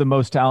 Georgia is the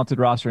most talented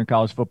roster in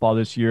college football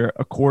this year,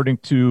 according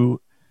to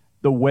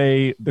the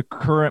way the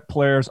current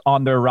players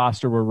on their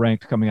roster were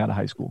ranked coming out of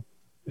high school.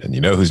 And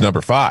you know who's number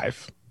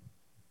 5?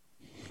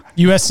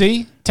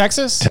 USC?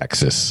 Texas?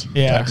 Texas.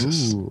 Yeah.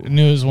 Texas. I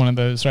knew it was one of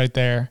those right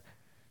there.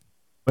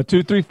 But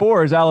 2, 3,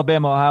 4 is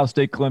Alabama, Ohio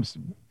State,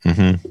 Clemson.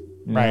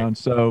 Mm-hmm. Right. And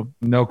so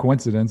no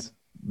coincidence.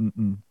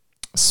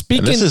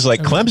 Speaking, and this is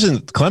like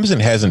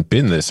Clemson hasn't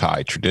been this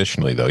high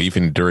traditionally, though.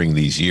 Even during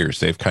these years,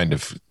 they've kind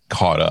of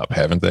caught up,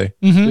 haven't they?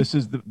 Mm-hmm. This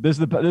is the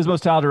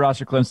most talented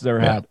roster Clemson's ever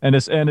had, and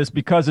it's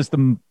because it's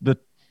the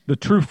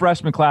true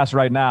freshman class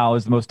right now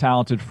is the most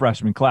talented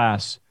freshman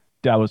class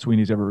Dabo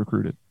Swinney's ever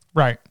recruited.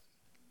 Right.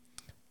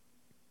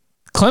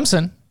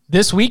 Clemson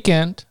this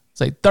weekend is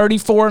a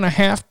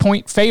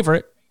 34.5-point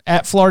favorite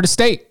at Florida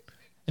State.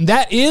 And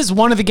that is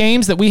one of the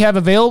games that we have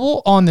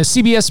available on the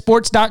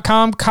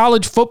CBSSports.com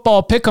College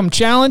Football Pick'em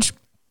Challenge.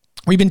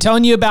 We've been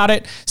telling you about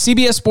it.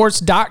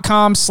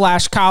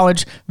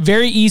 CBSSports.com/college.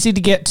 Very easy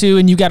to get to,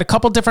 and you got a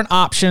couple different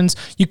options.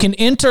 You can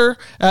enter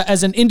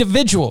as an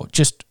individual.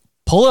 Just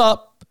pull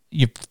up.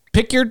 You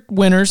pick your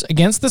winners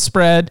against the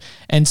spread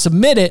and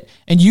submit it,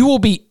 and you will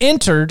be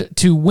entered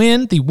to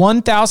win the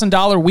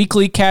 $1,000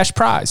 weekly cash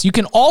prize. You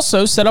can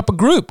also set up a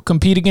group,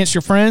 compete against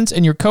your friends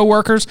and your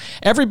coworkers.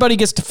 Everybody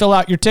gets to fill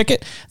out your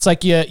ticket. It's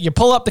like you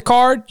pull up the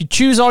card, you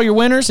choose all your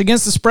winners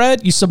against the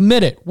spread, you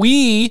submit it.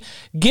 We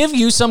give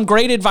you some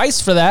great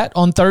advice for that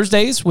on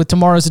Thursdays with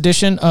tomorrow's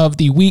edition of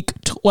the Week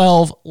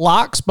 12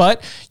 Locks,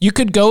 but you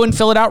could go and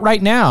fill it out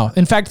right now.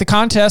 In fact, the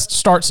contest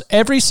starts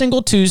every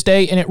single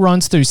Tuesday, and it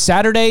runs through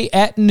Saturday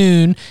at noon.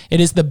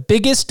 It is the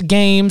biggest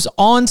games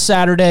on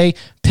Saturday.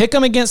 Pick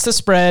them against the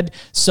spread,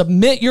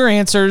 submit your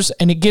answers,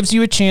 and it gives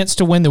you a chance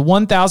to win the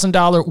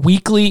 $1,000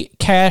 weekly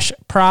cash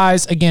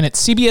prize. Again,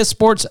 it's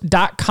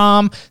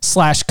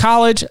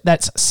CBSSports.com/college.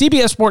 That's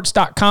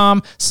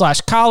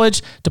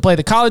CBSSports.com/college to play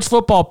the college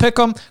football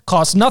pick'em.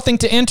 Costs nothing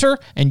to enter,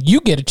 and you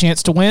get a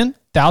chance to win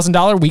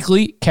 $1,000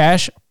 weekly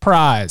cash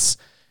prize.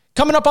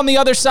 Coming up on the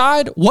other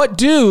side,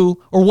 what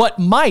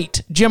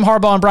might Jim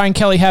Harbaugh and Brian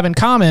Kelly have in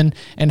common,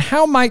 and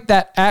how might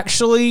that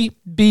actually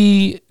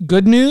be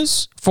good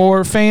news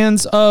for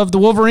fans of the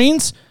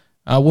Wolverines?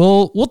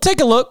 We'll take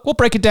a look. We'll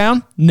break it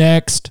down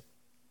next.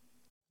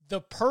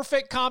 The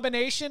perfect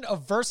combination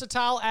of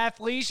versatile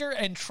athleisure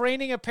and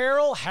training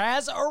apparel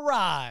has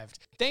arrived.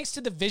 Thanks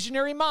to the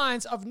visionary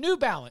minds of New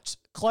Balance,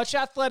 Clutch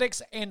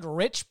Athletics, and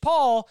Rich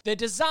Paul, the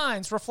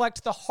designs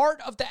reflect the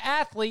heart of the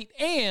athlete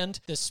and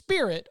the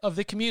spirit of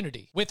the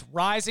community. With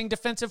rising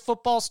defensive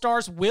football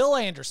stars Will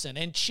Anderson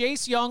and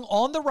Chase Young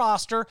on the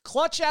roster,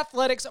 Clutch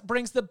Athletics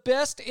brings the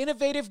best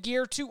innovative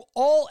gear to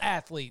all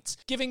athletes,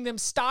 giving them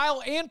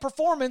style and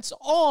performance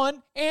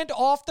on and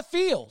off the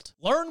field.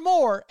 Learn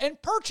more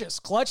and purchase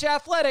Clutch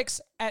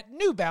Athletics at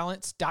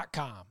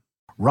newbalance.com.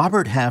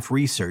 Robert Half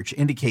research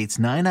indicates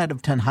 9 out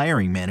of 10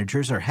 hiring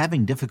managers are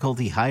having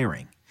difficulty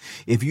hiring.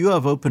 If you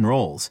have open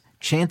roles,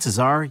 chances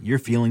are you're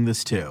feeling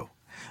this too.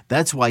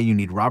 That's why you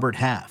need Robert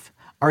Half.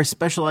 Our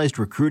specialized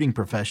recruiting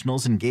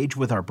professionals engage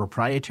with our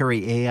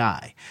proprietary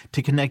AI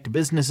to connect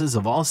businesses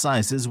of all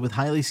sizes with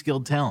highly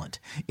skilled talent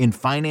in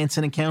finance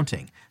and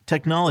accounting,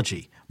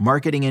 technology,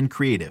 marketing and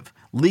creative,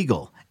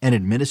 legal, and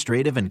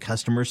administrative and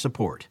customer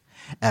support.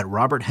 At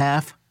Robert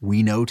Half,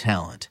 we know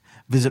talent.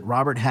 Visit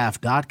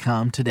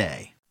roberthalf.com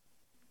today.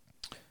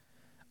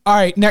 All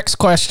right, next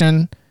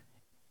question.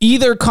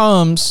 Either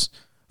comes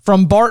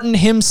from Barton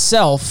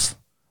himself,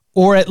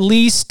 or at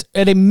least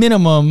at a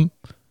minimum,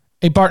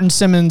 a Barton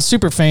Simmons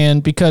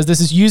superfan, because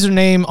this is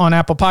username on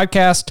Apple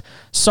Podcast,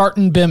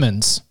 Sarton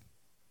Bimmons.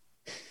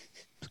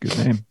 It's a good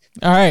name.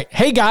 All right.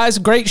 Hey, guys,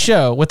 great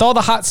show. With all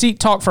the hot seat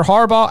talk for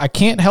Harbaugh, I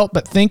can't help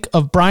but think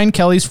of Brian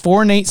Kelly's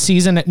 4-8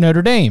 season at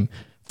Notre Dame.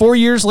 4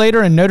 years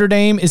later, and Notre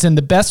Dame is in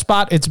the best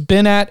spot it's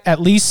been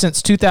at least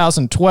since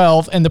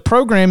 2012, and the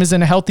program is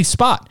in a healthy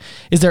spot.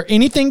 Is there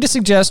anything to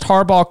suggest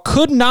Harbaugh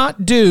could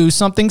not do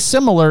something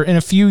similar in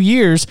a few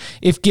years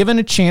if given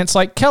a chance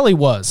like Kelly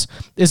was?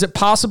 Is it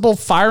possible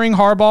firing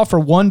Harbaugh for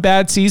one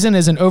bad season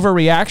is an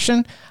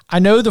overreaction? I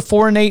know the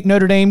 4-8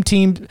 Notre Dame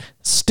team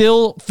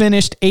still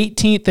finished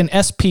 18th in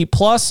SP+,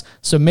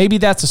 so maybe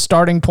that's a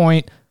starting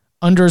point.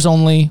 Unders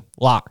only,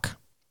 lock.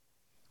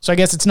 So I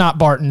guess it's not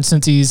Barton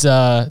since he's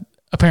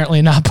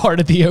apparently not part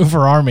of the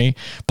over army.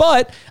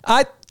 But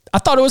I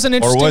thought it was an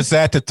interesting... Or was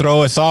that to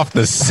throw us off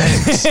the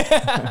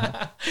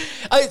scent?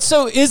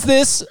 So is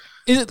this...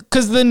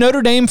 Because the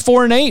Notre Dame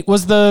 4-8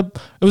 was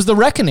the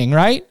reckoning,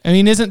 right? I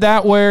mean, isn't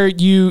that where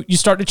you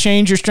start to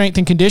change your strength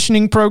and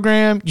conditioning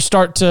program? You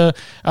start to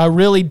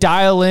really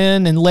dial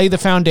in and lay the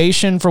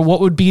foundation for what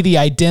would be the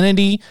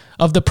identity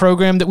of the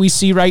program that we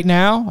see right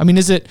now? I mean,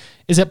 is it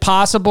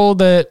possible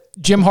that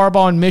Jim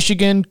Harbaugh in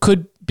Michigan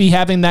could be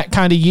having that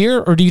kind of year,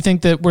 or do you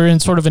think that we're in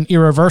sort of an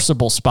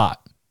irreversible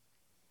spot?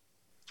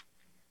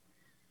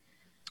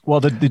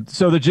 Well,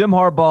 so the Jim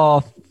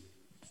Harbaugh,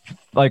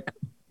 like,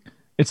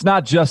 it's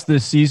not just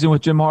this season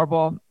with Jim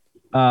Harbaugh.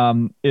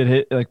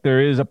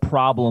 There is a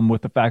problem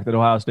with the fact that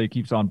Ohio State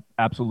keeps on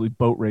absolutely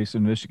boat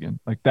racing Michigan.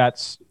 Like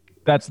that's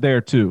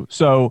there too.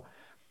 So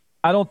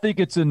I don't think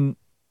it's an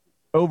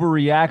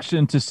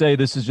overreaction to say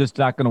this is just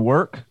not going to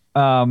work.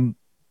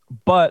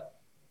 But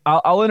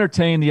I'll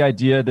entertain the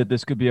idea that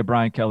this could be a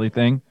Brian Kelly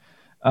thing.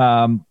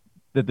 That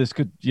this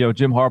could,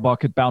 Jim Harbaugh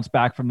could bounce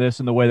back from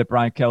this in the way that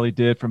Brian Kelly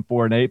did from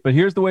 4-8. But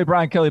here's the way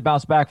Brian Kelly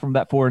bounced back from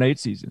that 4-8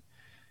 season.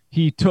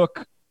 He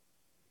took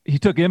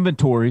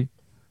inventory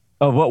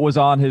of what was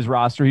on his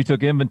roster. He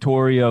took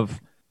inventory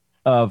of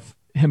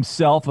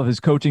himself, of his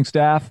coaching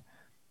staff,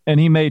 and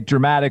he made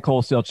dramatic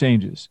wholesale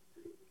changes.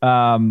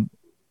 That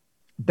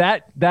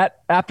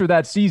after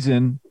that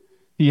season,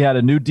 he had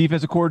a new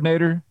defensive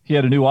coordinator, he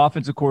had a new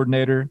offensive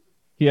coordinator,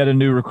 he had a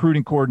new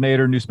recruiting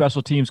coordinator, new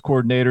special teams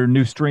coordinator,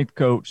 new strength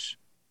coach,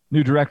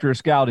 new director of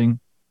scouting.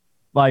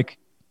 Like,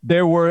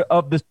 there were,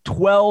 of the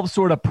 12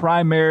 sort of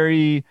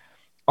primary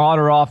on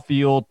or off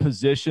field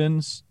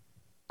positions,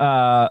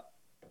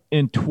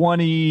 in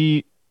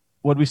 20,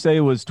 what did we say it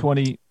was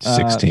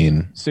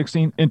 16.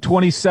 16. In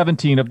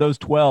 2017, of those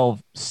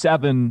 12,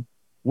 7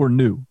 were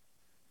new.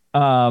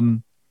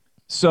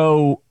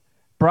 So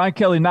Brian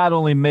Kelly not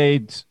only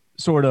made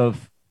sort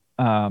of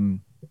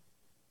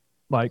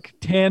like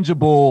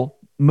tangible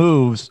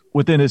moves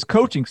within his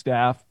coaching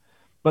staff,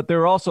 but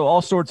there are also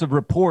all sorts of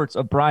reports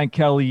of Brian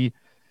Kelly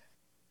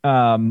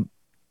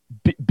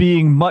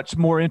being much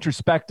more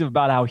introspective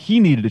about how he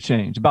needed to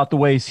change, about the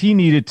ways he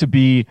needed to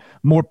be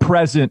more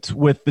present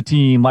with the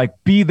team, like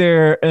be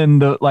there in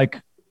the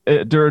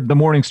during the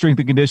morning strength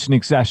and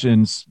conditioning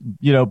sessions,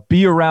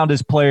 be around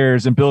his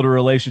players and build a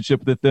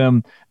relationship with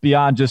them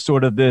beyond just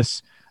sort of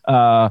this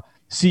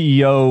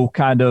CEO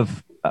kind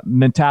of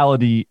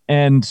mentality.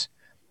 And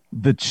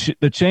the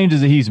changes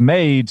that he's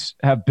made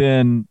have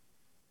been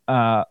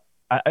A,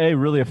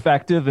 really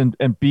effective,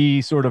 and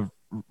B, sort of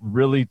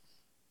really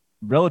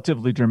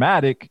relatively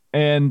dramatic,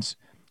 and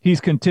he's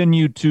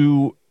continued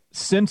to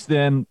since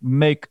then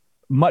make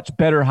much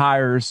better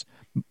hires,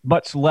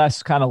 much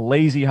less kind of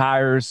lazy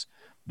hires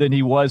than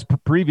he was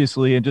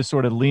previously, and just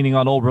sort of leaning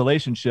on old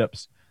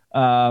relationships.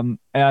 And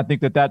I think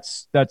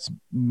that's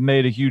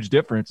made a huge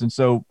difference. And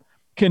so,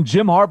 can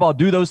Jim Harbaugh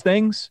do those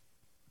things?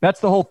 That's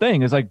the whole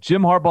thing. Is like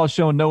Jim Harbaugh's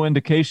shown no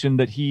indication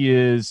that he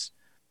is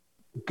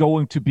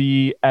going to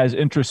be as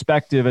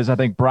introspective as I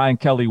think Brian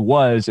Kelly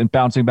was in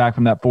bouncing back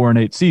from that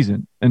 4-8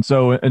 season. And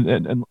so,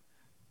 and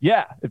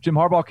yeah, if Jim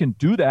Harbaugh can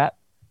do that,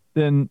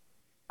 then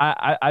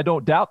I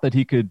don't doubt that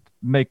he could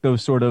make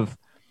those sort of,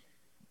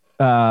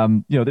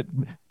 that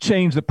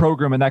change the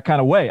program in that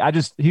kind of way.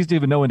 He's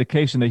given no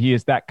indication that he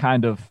is that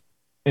kind of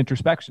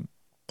introspection.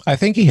 I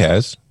think he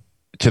has,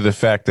 to the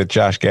fact that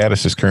Josh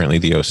Gaddis is currently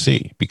the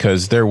OC,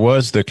 because there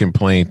was the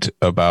complaint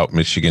about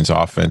Michigan's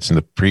offense in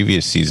the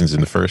previous seasons, in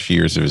the first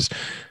years of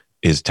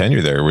his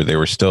tenure there, where they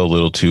were still a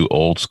little too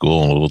old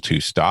school and a little too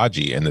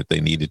stodgy, and that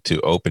they needed to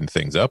open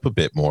things up a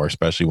bit more,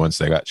 especially once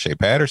they got Shea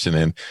Patterson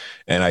in.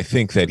 And I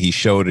think that he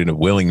showed a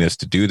willingness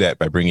to do that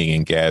by bringing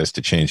in Gaddis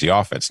to change the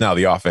offense. Now,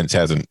 the offense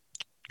hasn't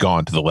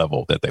gone to the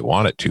level that they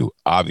want it to,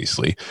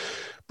 obviously,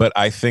 but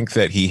I think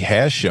that he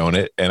has shown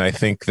it. And I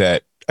think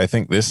this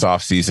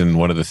offseason,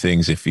 one of the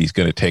things, if he's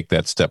going to take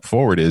that step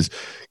forward, is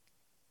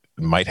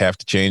might have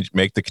to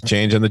make the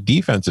change on the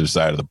defensive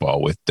side of the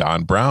ball with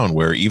Don Brown,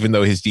 where even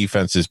though his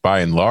defenses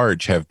by and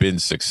large have been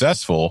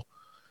successful,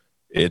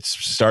 it's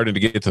starting to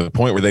get to the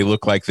point where they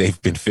look like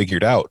they've been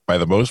figured out for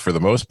the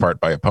most part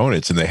by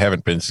opponents, and they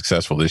haven't been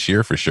successful this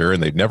year for sure,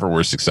 and they never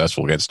were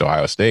successful against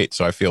Ohio State.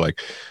 So I feel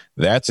like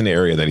that's an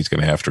area that he's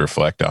going to have to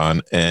reflect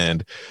on.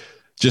 And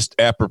just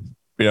I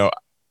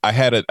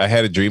had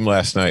a dream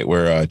last night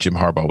where Jim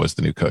Harbaugh was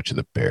the new coach of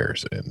the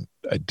Bears, and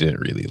I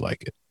didn't really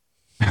like it.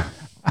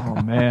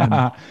 Oh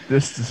man,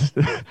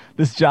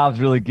 this job's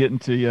really getting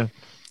to you.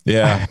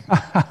 Yeah.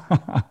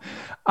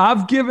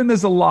 I've given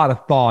this a lot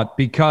of thought,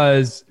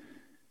 because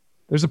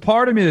there's a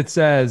part of me that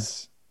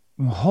says,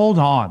 hold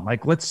on,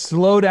 like let's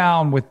slow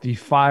down with the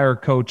fire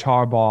Jim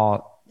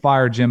Harbaugh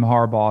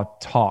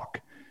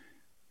talk,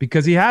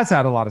 because he has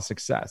had a lot of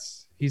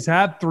success. He's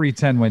had 3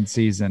 10-win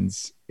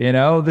seasons. You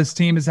know, this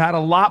team has had a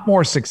lot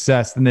more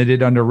success than they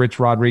did under Rich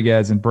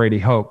Rodriguez and Brady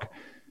Hoke.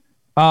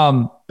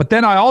 But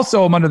then I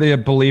also am under the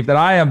belief that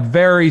I am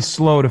very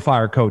slow to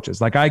fire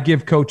coaches. Like I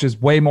give coaches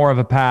way more of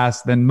a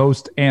pass than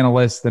most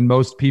analysts, than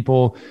most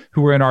people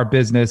who are in our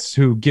business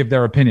who give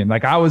their opinion.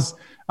 Like I was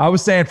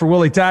saying for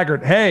Willie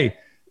Taggart, hey,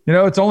 you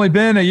know, it's only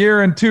been a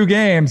year and 2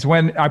 games,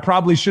 when I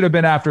probably should have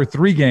been after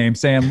 3 games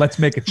saying, let's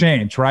make a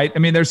change, right? I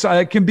mean,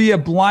 it can be a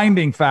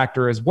blinding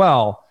factor as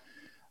well.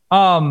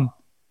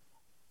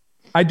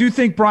 I do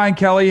think Brian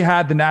Kelly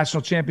had the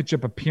national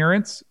championship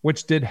appearance,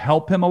 which did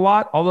help him a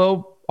lot,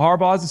 although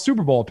Harbaugh has a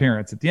Super Bowl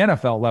appearance at the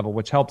NFL level,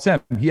 which helps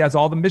him. He has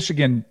all the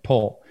Michigan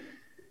pull.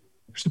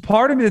 There's a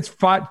part of me that's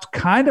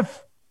kind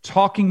of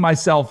talking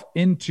myself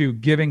into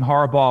giving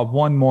Harbaugh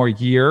 1 more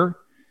year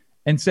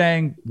and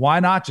saying, why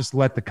not just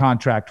let the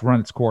contract run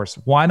its course?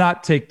 Why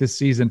not take this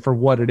season for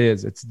what it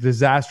is? It's a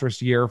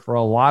disastrous year for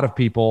a lot of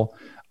people.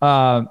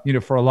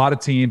 For a lot of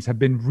teams have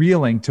been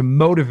reeling to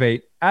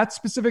motivate at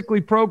specifically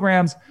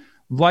programs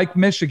like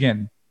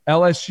Michigan,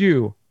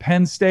 LSU,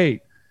 Penn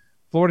State.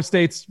 Florida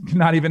State's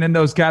not even in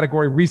those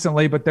categories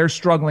recently, but they're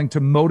struggling to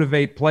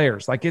motivate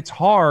players. Like it's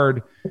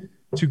hard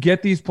to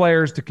get these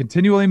players to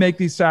continually make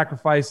these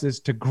sacrifices,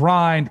 to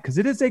grind, because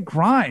it is a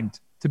grind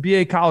to be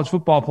a college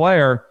football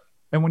player.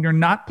 And when you're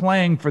not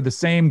playing for the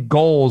same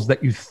goals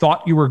that you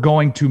thought you were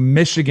going to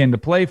Michigan to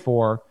play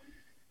for,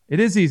 it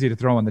is easy to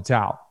throw in the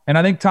towel. And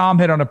I think Tom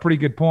hit on a pretty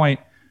good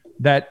point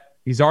that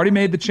he's already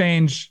made the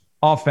change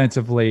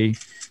offensively.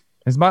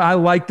 I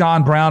like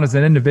Don Brown as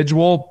an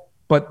individual,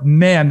 but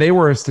man, they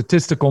were a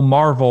statistical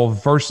marvel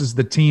versus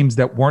the teams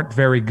that weren't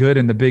very good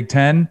in the Big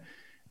Ten.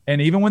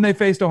 And even when they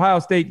faced Ohio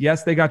State,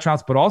 yes, they got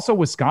trounced, but also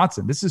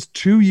Wisconsin. This is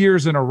 2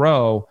 years in a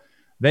row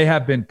they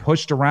have been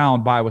pushed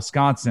around by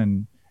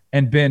Wisconsin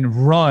and been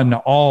run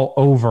all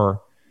over.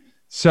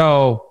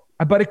 So,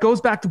 but it goes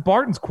back to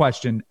Barton's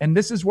question, and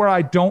this is where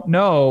I don't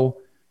know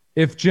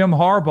if Jim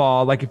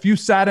Harbaugh, like if you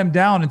sat him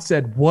down and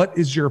said, what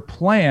is your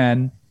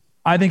plan?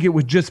 I think it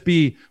would just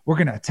be, we're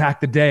going to attack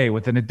the day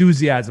with an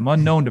enthusiasm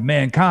unknown to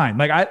mankind.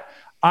 Like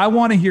I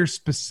want to hear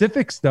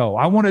specifics though.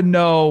 I want to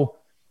know,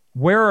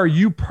 where are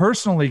you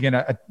personally going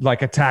to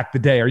attack the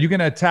day? Are you going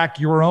to attack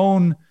your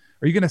own?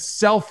 Are you going to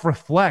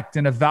self-reflect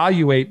and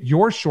evaluate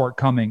your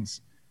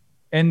shortcomings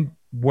and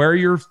where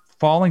you're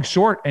falling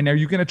short? And are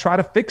you going to try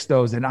to fix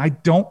those? And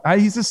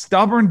he's a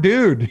stubborn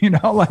dude,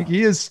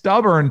 he is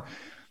stubborn.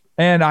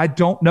 And I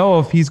don't know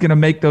if he's going to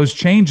make those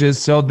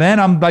changes. So then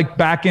I'm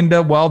back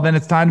into, then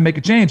it's time to make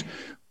a change.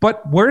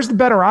 But where's the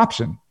better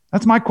option?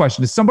 That's my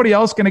question. Is somebody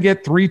else going to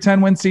get 3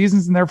 10-win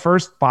seasons in their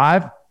first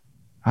 5?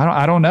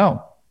 I don't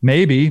know.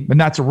 Maybe,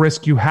 and that's a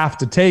risk you have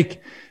to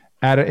take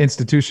at an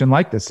institution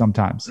like this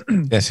sometimes.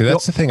 Yeah, see,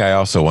 that's the thing I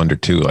also wonder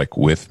too, like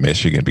with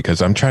Michigan,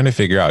 because I'm trying to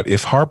figure out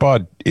if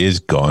Harbaugh is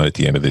gone at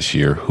the end of this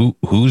year,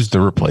 who's the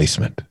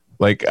replacement?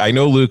 Like, I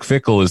know Luke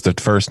Fickell is the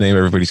first name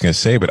everybody's going to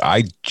say, but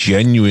I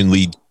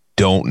genuinely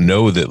don't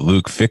know that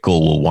Luke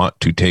Fickell will want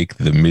to take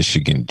the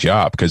Michigan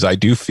job, because I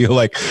do feel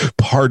like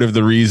part of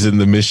the reason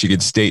the Michigan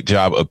State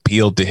job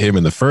appealed to him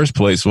in the first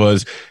place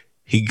was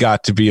he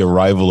got to be a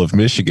rival of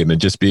Michigan,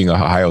 and just being a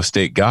Ohio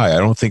State guy, I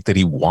don't think that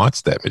he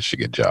wants that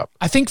Michigan job.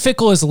 I think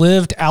Fickell has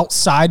lived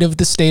outside of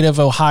the state of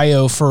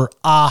Ohio for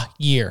a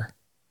year.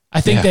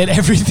 I think that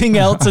everything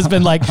else has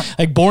been like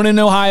born in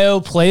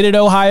Ohio, played at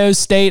Ohio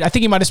State. I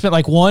think he might have spent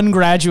like 1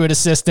 graduate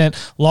assistant,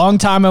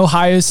 longtime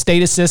Ohio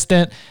State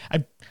assistant.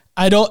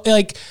 I don't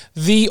like,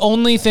 the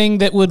only thing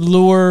that would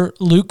lure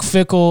Luke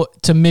Fickell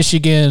to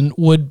Michigan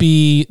would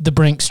be the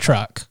Brinks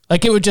truck.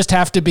 Like, it would just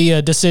have to be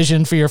a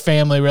decision for your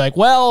family. We're like,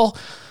 well,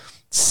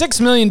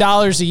 $6 million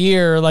a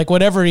year, like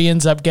whatever he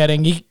ends up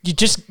getting,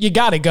 you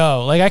got to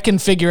go. Like, I can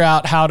figure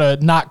out how to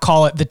not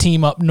call it the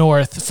team up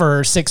north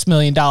for $6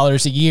 million a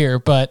year,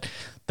 but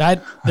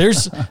that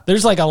there's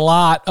like a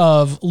lot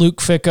of Luke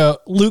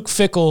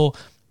Fickell,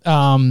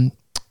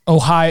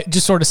 Ohio,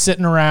 just sort of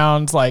sitting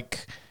around,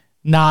 like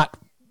not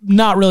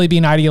really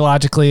being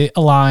ideologically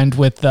aligned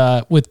with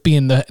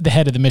being the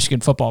head of the Michigan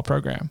football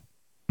program.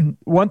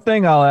 One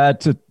thing I'll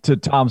add to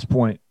Tom's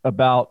point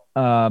about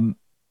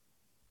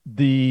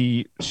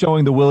the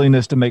showing the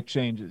willingness to make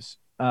changes.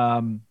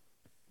 I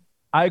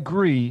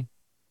agree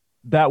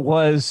that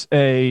was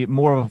a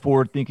more of a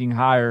forward-thinking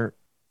hire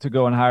to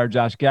go and hire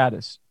Josh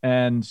Gaddis.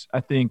 And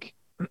I think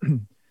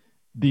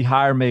the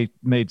hire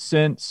made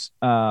sense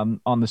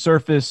on the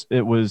surface.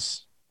 It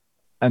was,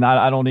 and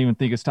I don't even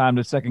think it's time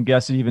to second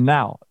guess it even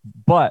now.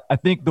 But I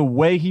think the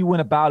way he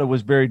went about it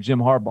was very Jim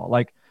Harbaugh.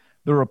 Like,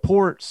 the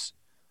reports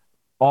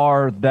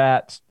are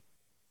that,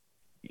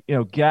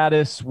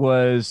 Gaddis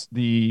was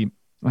the,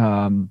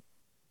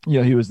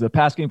 he was the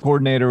pass game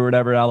coordinator or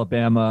whatever at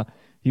Alabama.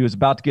 He was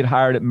about to get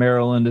hired at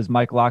Maryland as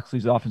Mike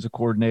Locksley's offensive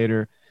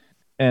coordinator.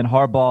 And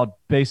Harbaugh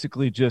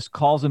basically just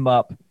calls him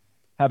up,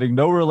 having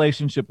no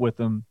relationship with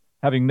him,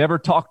 having never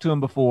talked to him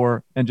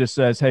before, and just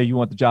says, "Hey, you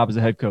want the job as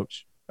a head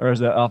coach or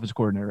as an offense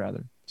coordinator,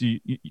 rather?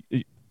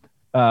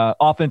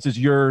 Offense is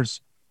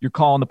yours. You're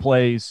calling the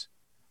plays.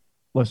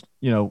 What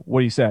do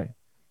you say?"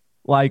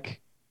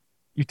 Like,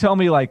 you tell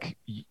me, like,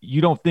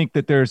 you don't think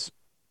that there's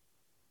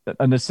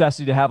a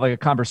necessity to have like a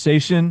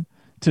conversation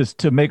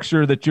to make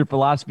sure that your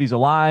philosophies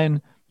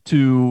align,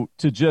 to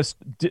just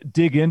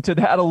dig into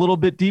that a little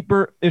bit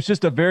deeper. It's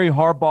just a very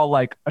hardball,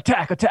 like,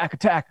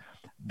 attack.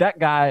 That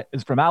guy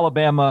is from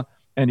Alabama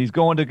and he's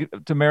going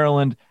to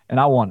Maryland and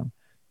I want him.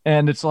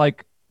 And it's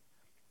like,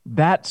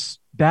 that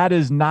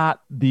is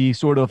not the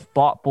sort of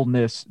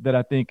thoughtfulness that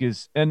I think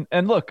is, and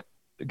look,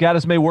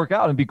 Gattis may work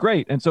out and be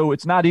great. And so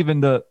it's not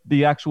even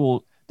the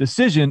actual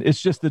decision.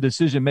 It's just the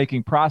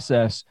decision-making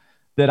process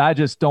that I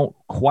just don't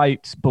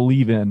quite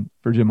believe in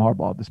for Jim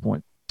Harbaugh at this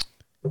point.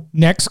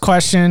 Next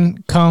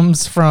question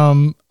comes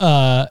from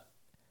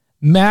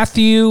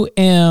Matthew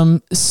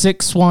M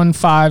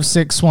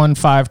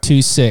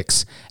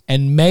 615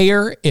 And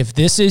Mayor, if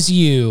this is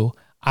you,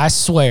 I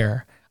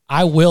swear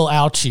I will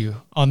out you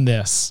on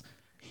this.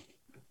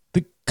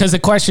 Because the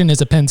question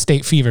is a Penn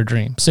State fever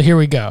dream. So here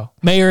we go.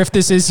 Mayor, if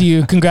this is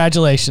you,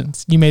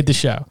 congratulations. You made the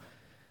show.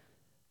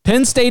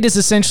 Penn State is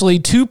essentially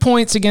 2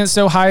 points against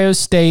Ohio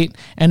State,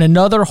 and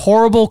another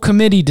horrible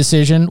committee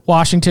decision,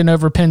 Washington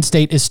over Penn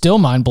State, is still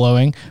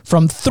mind-blowing,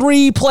 from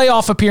 3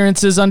 playoff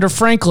appearances under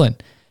Franklin.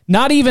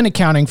 Not even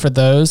accounting for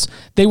those,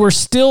 they were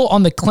still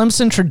on the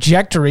Clemson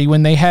trajectory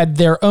when they had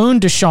their own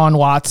Deshaun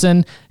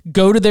Watson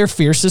go to their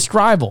fiercest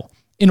rival.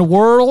 In a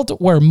world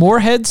where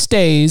Moorhead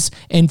stays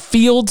and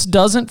Fields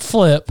doesn't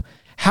flip,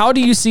 how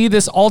do you see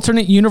this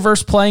alternate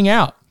universe playing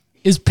out?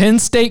 Is Penn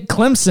State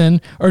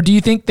Clemson, or do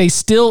you think they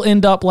still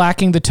end up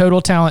lacking the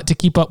total talent to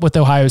keep up with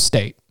Ohio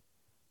State?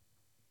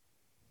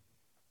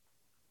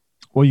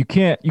 Well, you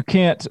can't do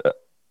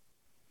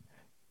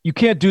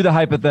the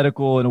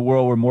hypothetical in a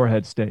world where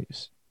Moorhead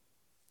stays.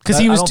 Because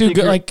he was too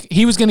good. Like,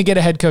 he was going to get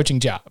a head coaching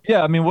job.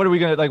 Yeah, I mean,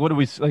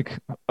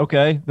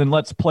 okay, then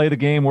let's play the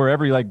game where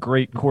every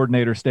great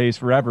coordinator stays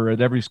forever at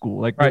every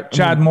school. Like,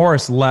 Chad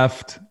Morris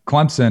left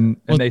Clemson,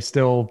 and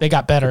they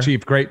got better,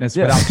 achieved greatness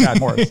without Chad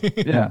Morris.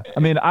 Yeah,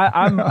 I mean,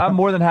 I'm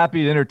more than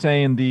happy to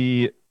entertain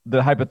the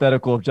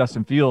hypothetical of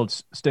Justin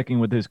Fields sticking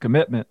with his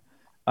commitment,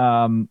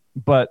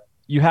 but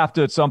you have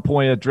to at some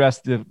point address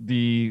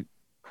the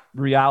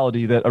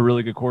reality that a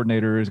really good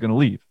coordinator is going to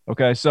leave.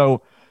 Okay,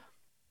 so.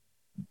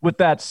 With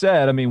that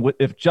said, I mean,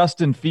 if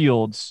Justin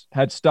Fields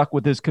had stuck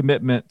with his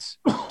commitment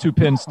to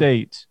Penn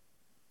State,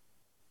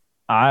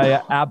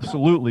 I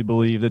absolutely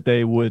believe that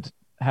they would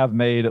have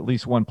made at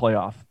least one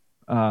playoff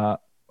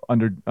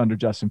under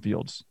Justin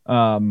Fields.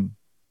 And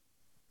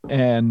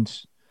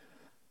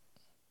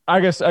I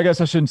guess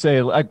I shouldn't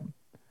say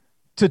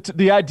to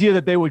the idea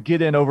that they would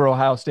get in over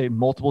Ohio State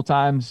multiple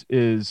times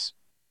is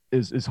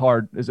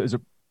hard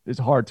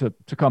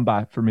to come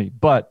by for me.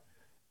 But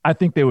I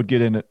think they would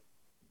get in it.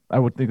 I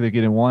would think they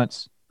get in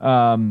once.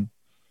 And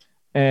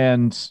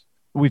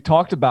we've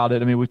talked about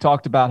it. I mean, we've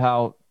talked about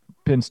how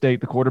Penn State,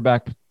 the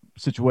quarterback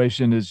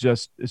situation is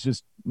just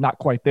not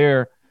quite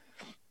there.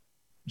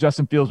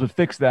 Justin Fields would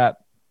fix that.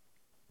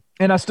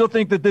 And I still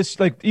think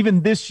that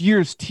even this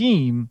year's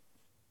team,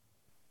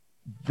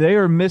 they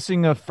are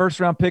missing a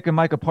first-round pick in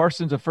Micah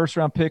Parsons, a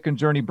first-round pick in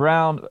Journey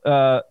Brown,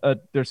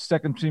 their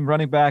second-team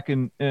running back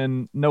in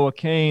Noah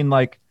Cain.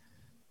 Like,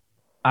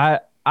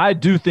 I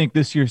do think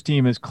this year's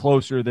team is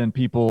closer than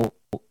people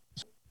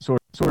sort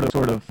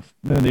of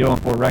than the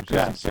 0-4 record,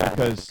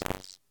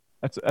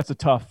 because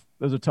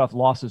those are tough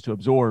losses to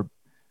absorb.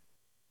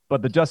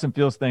 But the Justin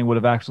Fields thing would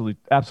have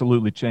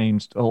absolutely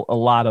changed a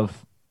lot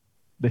of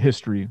the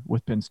history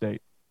with Penn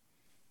State.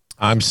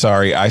 I'm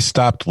sorry. I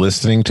stopped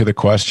listening to the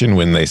question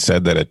when they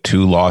said that a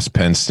 2-loss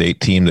Penn State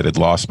team that had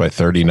lost by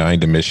 39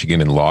 to Michigan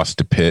and lost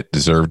to Pitt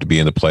deserved to be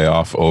in the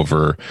playoff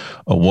over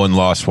a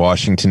 1-loss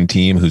Washington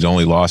team whose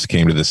only loss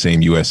came to the same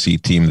USC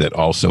team that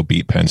also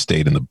beat Penn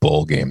State in the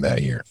bowl game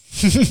that year.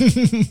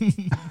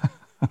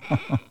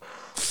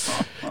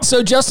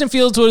 So Justin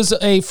Fields was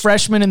a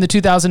freshman in the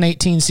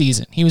 2018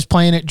 season. He was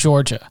playing at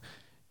Georgia.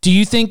 Do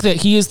you think that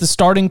he is the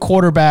starting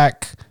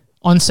quarterback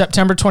on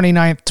September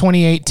 29th,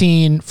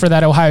 2018 for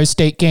that Ohio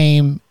State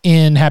game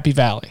in Happy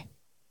Valley?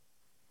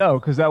 No,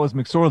 because that was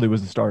McSorley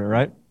was the starter,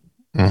 right?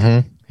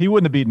 Mm-hmm. He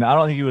wouldn't have beaten. I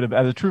don't think he would have.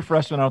 As a true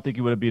freshman, I don't think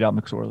he would have beat out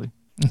McSorley.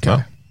 Okay.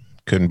 Well,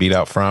 couldn't beat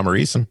out Fromm or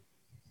Eason.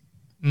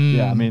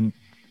 Yeah, I mean,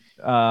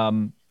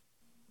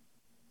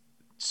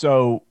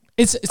 so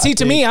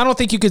to me, I don't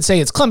think you could say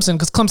it's Clemson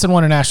because Clemson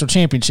won a national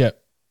championship.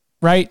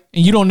 Right?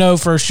 And you don't know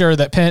for sure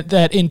that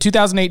that in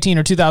 2018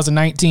 or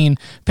 2019,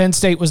 Penn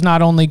State was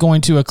not only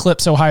going to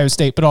eclipse Ohio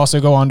State, but also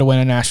go on to win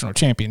a national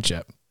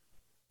championship.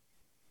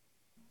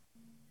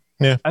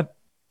 Yeah. I think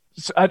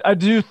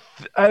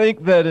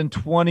that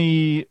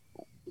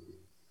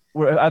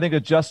I think a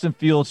Justin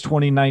Fields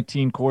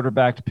 2019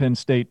 quarterback Penn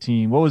State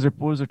team. What was their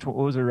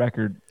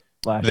record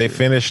last year? They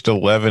finished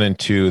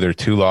 11-2. Their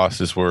 2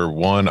 losses were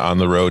 1 on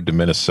the road to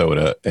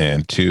Minnesota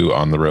and 2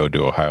 on the road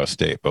to Ohio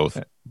State,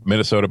 both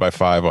Minnesota by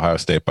 5, Ohio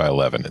State by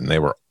 11, and they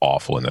were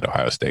awful in that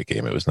Ohio State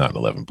game. It was not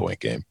an 11-point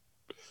game.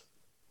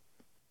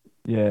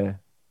 Yeah.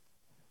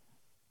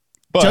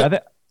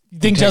 But you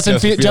think Justin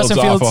Fields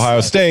off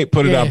Ohio State,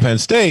 put it on Penn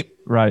State?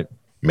 Right.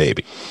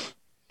 Maybe.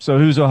 So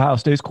who's Ohio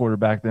State's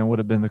quarterback then? Would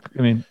have been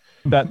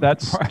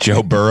that's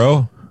Joe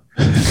Burrow.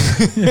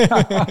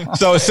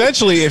 So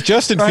essentially, if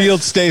Justin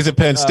Fields stays at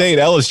Penn State,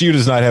 LSU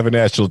does not have a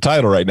national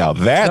title right now.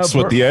 That's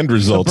what the end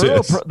result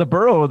is. The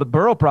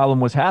Burrow problem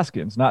was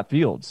Haskins, not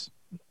Fields.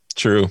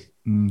 True.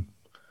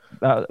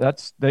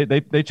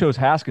 They chose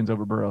Haskins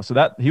over Burrow, so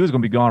that he was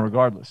going to be gone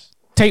regardless.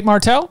 Tate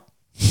Martell.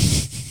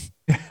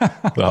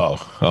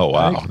 Oh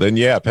wow. Then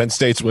yeah, Penn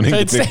State's winning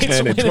the Big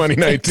Ten in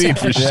 2019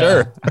 for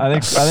sure. I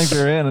think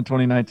they're in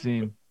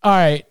 2019. All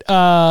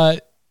right.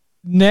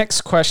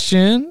 Next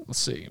question. Let's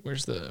see.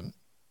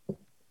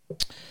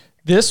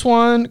 This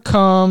one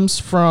comes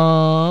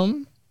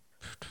from.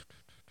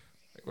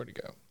 Where'd it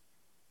go?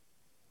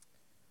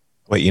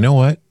 Wait, you know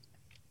what?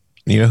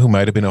 You know who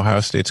might have been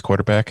Ohio State's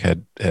quarterback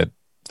had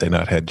they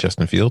not had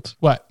Justin Fields?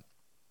 What?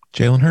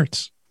 Jalen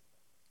Hurts.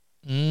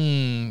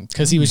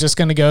 Because he was just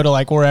going to go to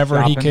like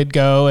wherever he could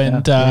go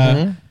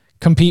and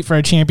compete for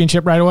a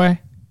championship right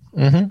away.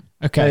 Mm-hmm.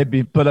 Okay,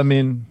 maybe, but I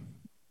mean,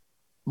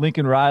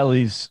 Lincoln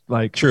Riley's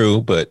like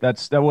true, but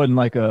that wasn't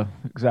like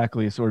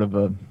exactly sort of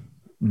a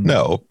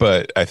no.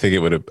 But I think it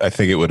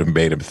would have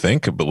made him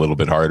think a little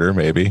bit harder.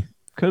 Maybe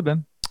could have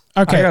been.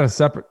 Okay, I got a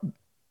separate.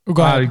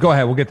 Go ahead. Go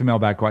ahead. We'll get to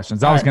mailbag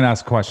questions. I was going to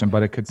ask a question,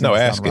 but it could send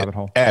us down a rabbit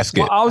hole. Ask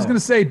it. I was going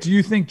to say, do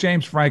you think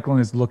James Franklin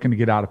is looking to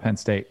get out of Penn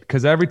State?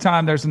 Because every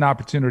time there's an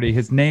opportunity,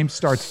 his name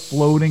starts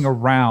floating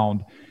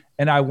around,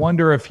 and I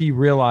wonder if he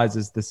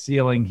realizes the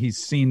ceiling. He's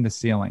seen the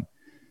ceiling.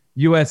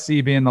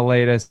 USC being the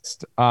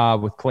latest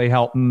with Clay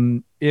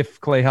Helton.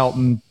 If Clay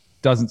Helton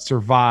doesn't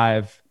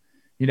survive,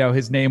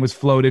 his name was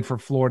floated for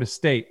Florida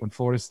State when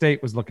Florida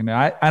State was looking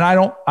at.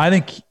 I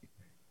think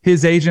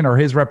his agent or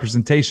his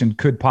representation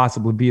could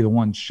possibly be the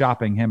one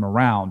shopping him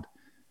around.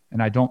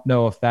 And I don't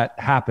know if that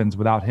happens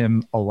without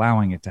him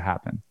allowing it to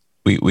happen.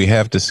 We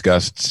have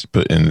discussed,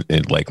 but in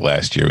like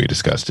last year we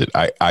discussed it.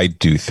 I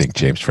do think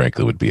James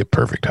Franklin would be a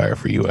perfect hire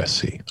for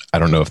USC. I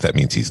don't know if that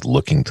means he's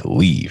looking to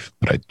leave,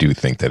 but I do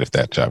think that if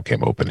that job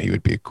came open, he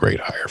would be a great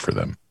hire for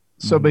them.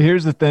 So, but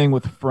here's the thing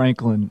with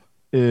Franklin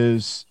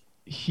is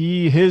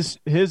his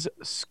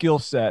skill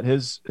set,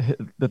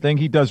 the thing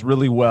he does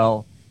really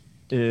well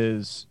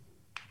is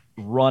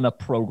run a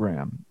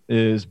program,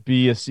 is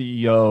be a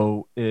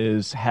CEO,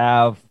 is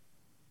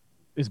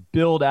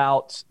build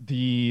out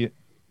the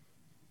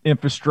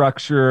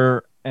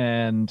infrastructure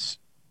and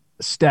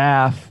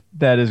staff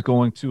that is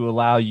going to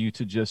allow you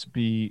to just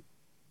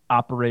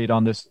operate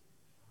on this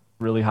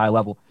really high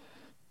level.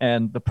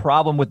 And the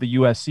problem with the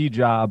USC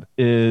job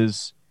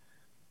is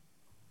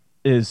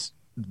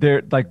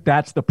there, like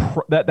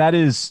that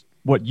is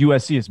what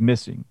USC is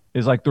missing,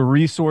 is like the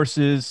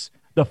resources,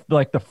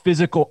 the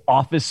physical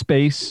office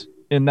space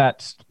in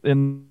that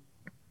environment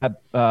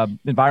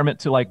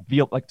to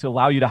to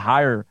allow you to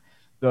hire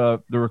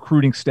the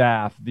recruiting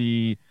staff,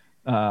 the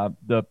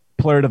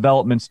player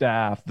development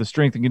staff, the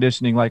strength and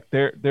conditioning. Like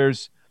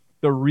there's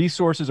the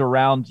resources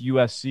around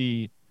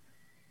USC,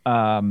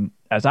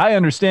 as I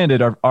understand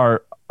it,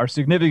 are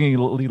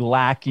significantly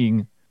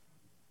lacking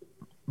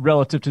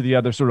relative to the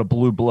other sort of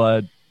blue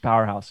blood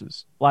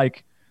powerhouses.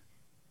 Like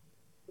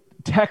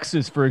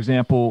Texas, for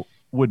example,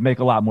 would make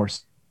a lot more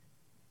sense.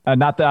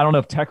 Not that I don't know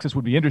if Texas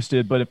would be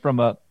interested, but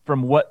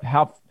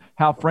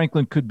how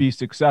Franklin could be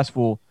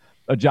successful,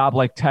 a job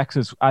like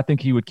Texas, I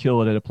think he would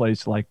kill it at a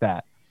place like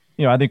that.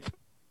 I think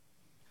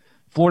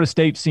Florida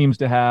State seems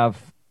to have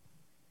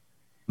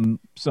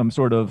some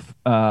sort of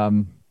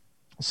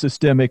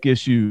systemic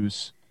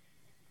issues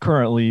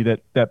currently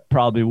that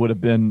probably would have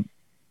been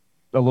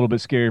a little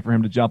bit scary for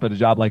him to jump at a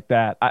job like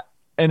that.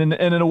 And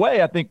in a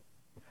way, I think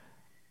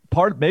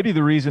maybe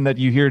the reason that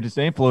you hear his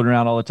name floating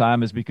around all the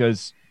time is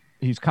because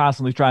he's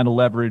constantly trying to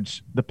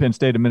leverage the Penn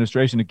State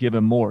administration to give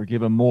him more,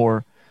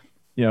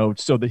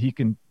 so that he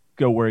can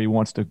go where he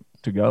wants to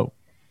go.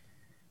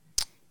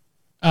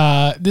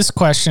 This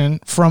question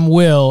from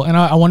Will, and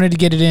I wanted to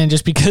get it in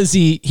just because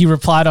he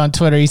replied on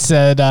Twitter. He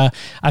said,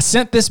 I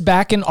sent this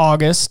back in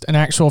August, an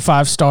actual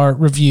 5-star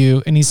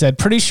review, and he said,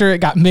 pretty sure it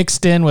got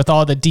mixed in with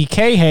all the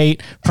DK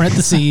hate,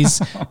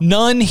 parentheses,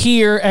 none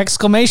here,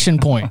 exclamation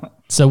point.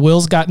 So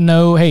Will's got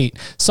no hate.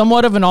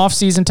 Somewhat of an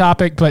off-season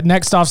topic, but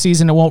next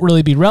off-season it won't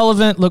really be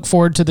relevant. Look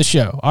forward to the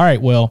show. All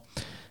right, Will,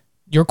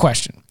 your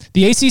question.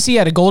 The ACC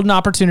had a golden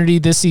opportunity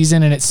this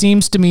season, and it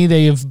seems to me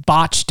they have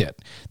botched it.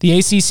 The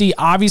ACC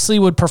obviously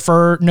would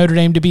prefer Notre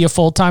Dame to be a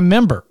full-time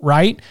member,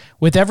 right?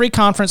 With every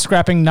conference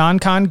scrapping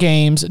non-con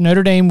games,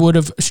 Notre Dame would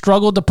have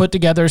struggled to put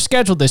together a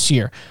schedule this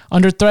year.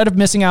 Under threat of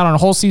missing out on a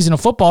whole season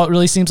of football, it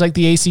really seems like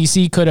the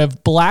ACC could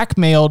have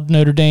blackmailed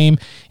Notre Dame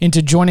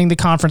into joining the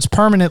conference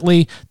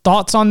permanently.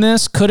 Thoughts on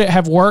this? Could it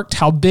have worked?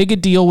 How big a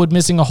deal would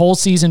missing a whole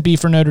season be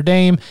for Notre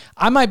Dame?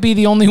 I might be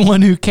the only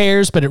one who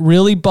cares, but it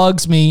really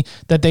bugs me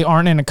that they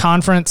aren't in a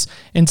conference.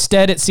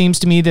 Instead, it seems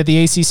to me that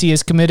the ACC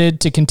is committed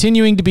to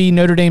continuing to be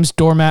Notre Dame's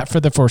doormat for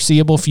the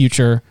foreseeable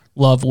future.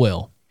 Love,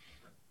 Will.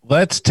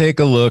 Let's take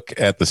a look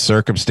at the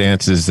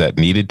circumstances that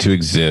needed to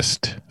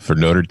exist for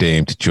Notre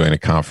Dame to join a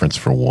conference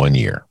for 1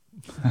 year.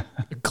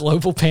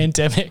 Global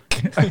pandemic.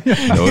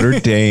 Notre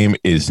Dame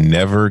is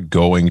never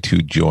going to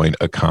join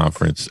a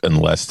conference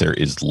unless there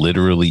is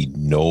literally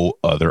no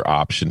other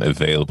option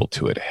available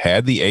to it.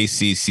 Had the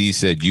ACC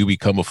said you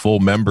become a full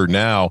member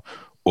now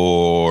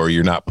or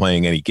you're not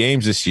playing any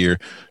games this year,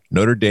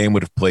 Notre Dame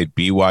would have played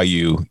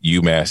BYU,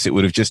 UMass. It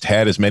would have just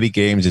had as many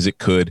games as it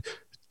could,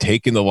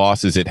 taken the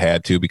losses it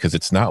had to, because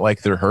it's not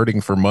like they're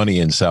hurting for money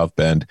in South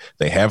Bend.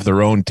 They have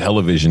their own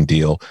television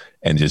deal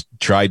and just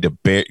tried to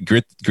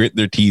grit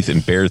their teeth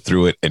and bear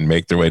through it and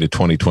make their way to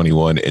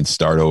 2021 and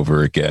start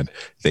over again.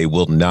 They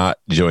will not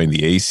join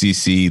the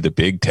ACC, the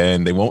Big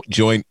Ten. They won't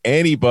join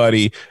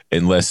anybody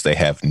unless they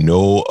have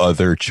no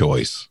other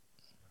choice.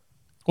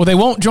 Well, they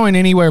won't join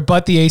anywhere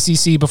but the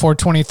ACC before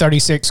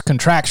 2036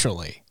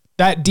 contractually.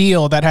 That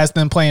deal that has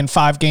them playing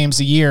 5 games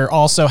a year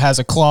also has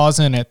a clause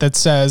in it that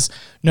says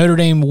Notre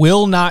Dame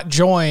will not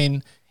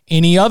join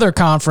any other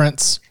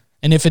conference.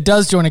 And if it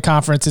does join a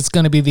conference, it's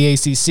going to be the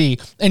ACC.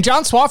 And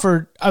John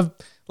Swofford, I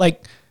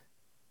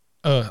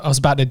was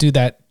about to do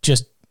that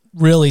just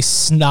really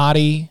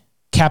snotty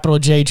capital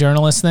J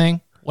journalist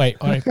thing. Wait.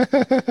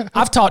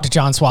 I've talked to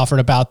John Swofford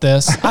about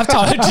this. I've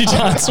talked to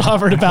John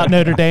Swofford about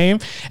Notre Dame,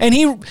 and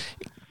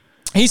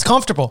he's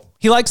comfortable.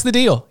 He likes the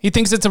deal. He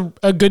thinks it's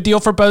a good deal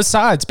for both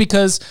sides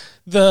because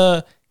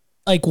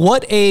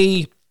what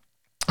a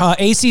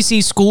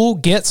ACC school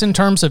gets in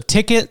terms of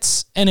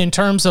tickets and in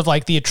terms of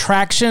like the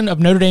attraction of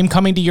Notre Dame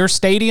coming to your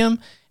stadium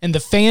and the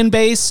fan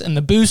base and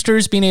the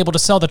boosters being able to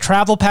sell the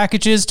travel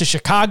packages to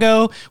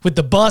Chicago with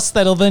the bus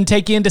that'll then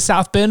take you into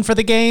South Bend for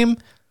the game.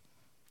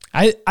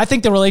 I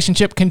think the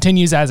relationship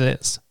continues as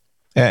is.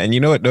 Yeah, and you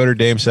know what Notre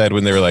Dame said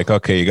when they were like,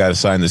 okay, you got to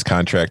sign this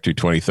contract through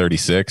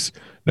 2036?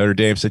 Notre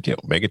Dame said, yeah,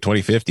 make it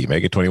 2050,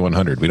 make it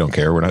 2100. We don't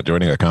care. We're not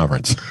joining a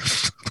conference.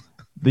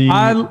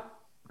 Go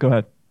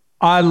ahead.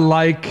 I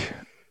like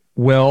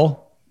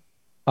Will.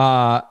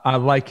 I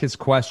like his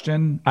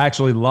question. I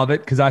actually love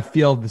it because I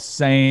feel the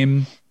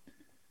same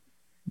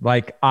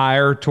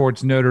ire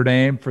towards Notre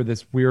Dame for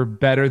this. We're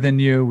better than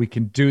you. We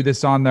can do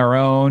this on their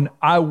own.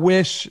 I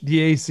wish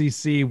the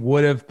ACC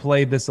would have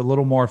played this a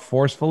little more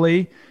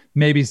forcefully.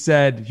 Maybe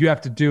said you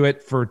have to do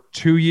it for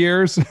 2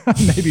 years,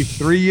 maybe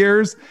 3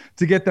 years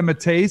to get them a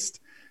taste.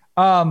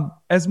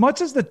 As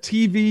much as the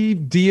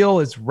TV deal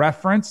is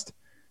referenced,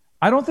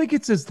 I don't think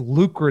it's as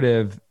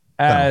lucrative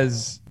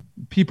as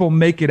people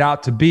make it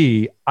out to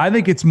be. I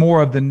think it's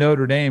more of the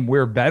Notre Dame,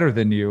 we're better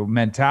than you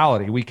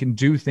mentality. We can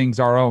do things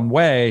our own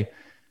way.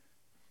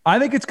 I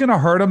think it's going to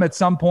hurt them at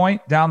some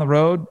point down the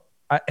road.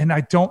 And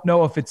I don't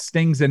know if it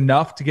stings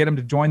enough to get them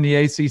to join the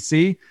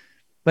ACC.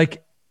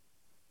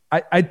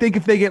 I think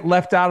if they get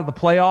left out of the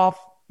playoff,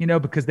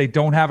 because they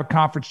don't have a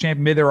conference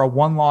champion, maybe they're a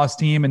one-loss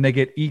team and they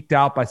get eked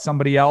out by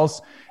somebody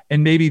else.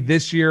 And maybe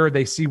this year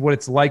they see what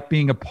it's like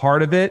being a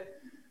part of it.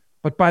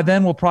 But by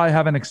then we'll probably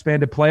have an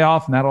expanded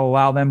playoff and that'll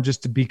allow them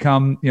just to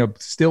become,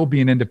 still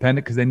being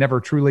independent because they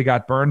never truly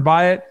got burned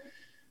by it.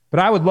 But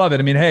I would love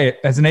it. I mean, hey,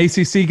 as an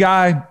ACC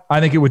guy,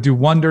 I think it would do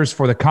wonders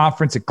for the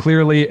conference. It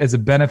clearly is a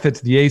benefit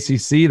to the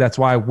ACC. That's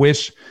why I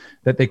wish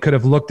that they could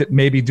have looked at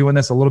maybe doing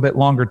this a little bit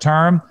longer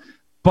term.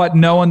 But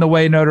knowing the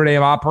way Notre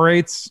Dame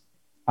operates,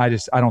 I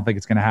don't think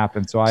it's going to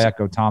happen. So I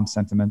echo Tom's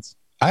sentiments.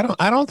 I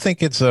don't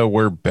think it's a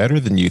we're better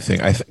than you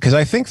thing. Because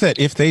I think that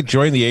if they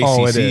join the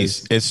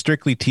ACC, it's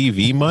strictly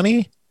TV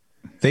money.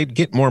 They'd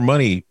get more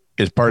money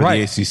as part of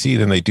the ACC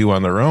than they do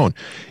on their own.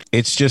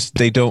 It's just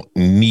they don't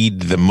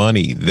need the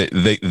money.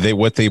 They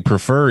what they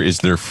prefer is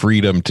their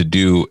freedom to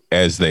do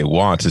as they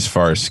want as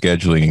far as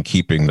scheduling and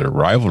keeping their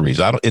rivalries.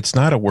 It's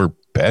not a we're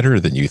better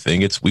than you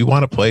think. It's we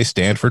want to play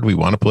Stanford, we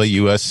want to play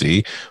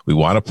USC, we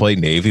want to play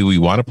Navy, we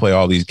want to play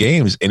all these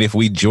games. And if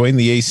we join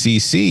the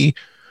ACC,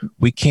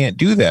 we can't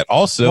do that.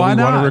 Also, we want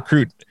to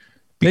recruit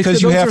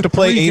because you have to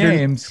play 8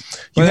 games.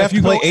 You have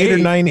to play 8 or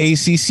 9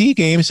 ACC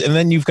games, and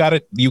then you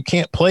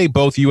can't play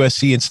both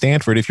USC and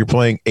Stanford if you're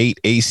playing 8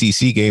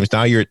 ACC games.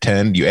 Now you're at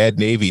 10. You add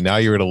Navy, now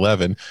you're at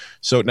 11.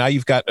 So now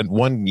you've got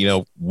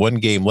one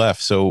game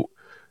left. So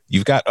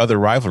you've got other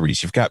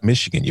rivalries. You've got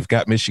Michigan. You've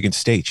got Michigan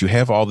State. You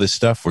have all this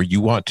stuff where you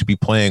want to be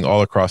playing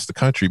all across the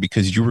country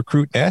because you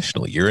recruit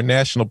nationally. You're a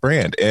national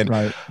brand.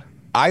 And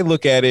I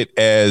look at it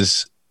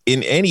as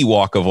in any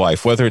walk of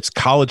life, whether it's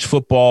college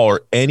football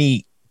or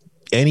any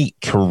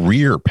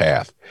career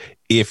path,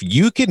 if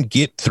you can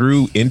get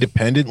through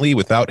independently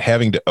without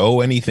having to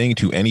owe anything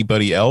to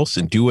anybody else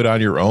and do it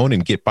on your own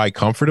and get by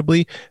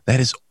comfortably, that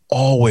is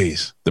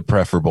always the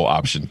preferable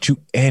option to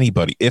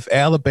anybody. If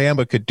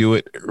Alabama could do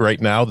it right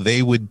now,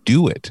 they would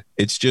do it.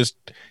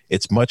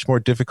 It's much more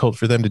difficult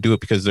for them to do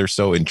it because they're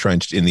so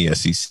entrenched in the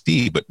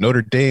SEC. But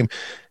Notre Dame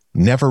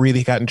never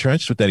really got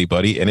entrenched with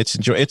anybody, and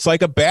it's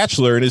like a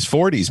bachelor in his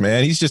 40s,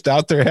 man. He's just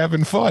out there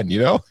having fun,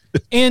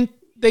 And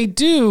they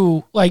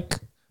do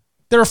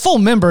they're a full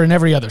member in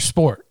every other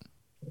sport.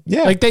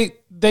 Yeah,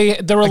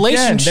 the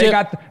relationship.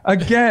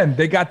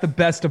 They got the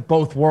best of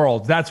both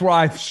worlds. That's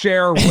why I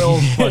share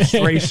Will's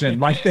frustration.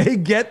 Like, they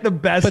get the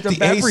best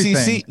of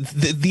everything.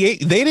 They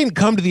didn't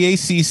come to the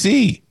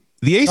ACC.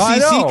 The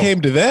ACC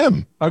came to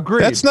them.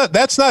 Agreed. That's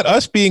not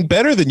us being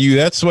better than you.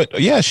 That's what.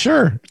 Yeah,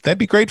 sure. That'd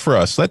be great for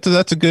us.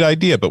 That's a good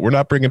idea. But we're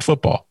not bringing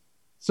football.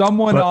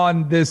 Someone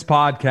on this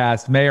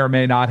podcast may or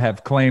may not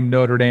have claimed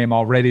Notre Dame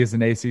already as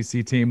an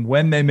ACC team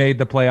when they made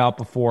the playoff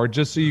before,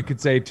 just so you could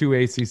say 2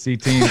 ACC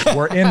teams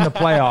were in the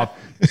playoff.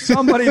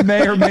 Somebody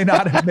may or may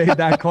not have made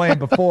that claim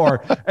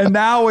before. And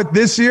now with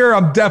this year,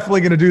 I'm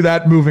definitely going to do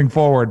that moving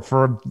forward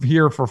for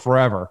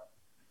forever.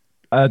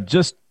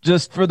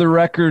 Just for the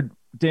record,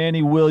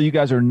 Danny, Will, you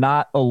guys are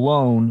not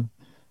alone.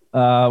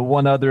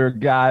 One other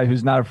guy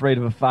who's not afraid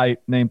of a fight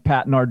named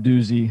Pat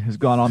Narduzzi has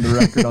gone on the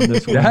record on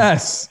this one.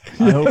 Yes.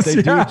 I hope they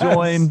do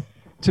join.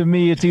 To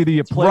me, it's either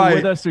you play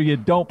with us or you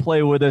don't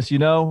play with us,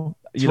 You'd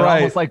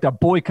almost like to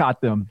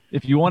boycott them.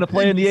 If you want to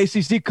play in the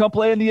ACC, come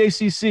play in the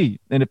ACC.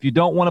 And if you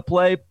don't want to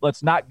play,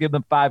 let's not give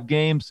them 5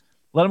 games.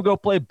 Let them go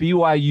play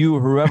BYU or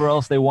whoever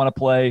else they want to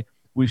play.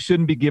 We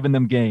shouldn't be giving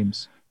them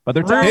games. But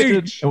they're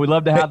talented, and we'd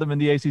love to have them in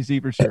the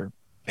ACC for sure.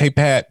 Hey,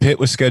 Pat, Pitt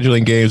was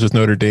scheduling games with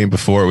Notre Dame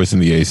before it was in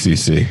the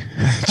ACC.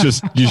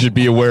 Just, you should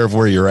be aware of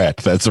where you're at.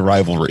 That's a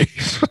rivalry.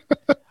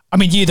 I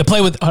mean, you either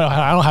play with.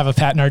 I don't have a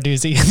Pat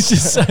Narduzzi. It's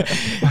just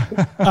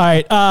all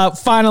right.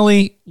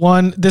 Finally,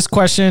 this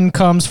question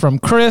comes from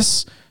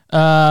Chris.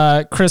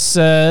 Chris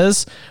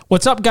says,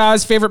 "What's up,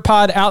 guys? Favorite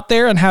pod out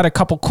there, and had a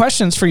couple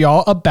questions for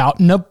y'all about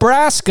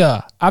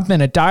Nebraska. I've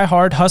been a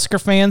diehard Husker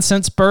fan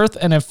since birth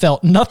and have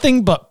felt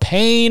nothing but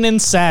pain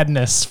and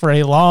sadness for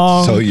a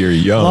long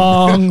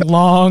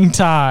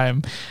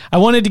time. I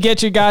wanted to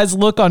get your guys'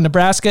 look on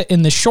Nebraska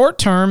in the short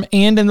term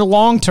and in the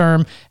long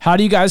term. How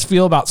do you guys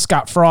feel about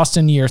Scott Frost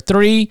in year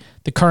 3,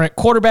 the current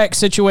quarterback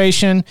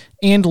situation,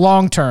 and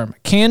long term?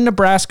 Can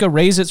Nebraska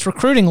raise its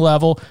recruiting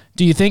level?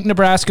 Do you think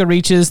Nebraska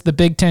reaches the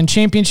Big Ten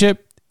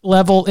championship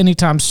level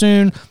anytime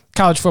soon?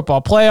 College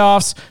football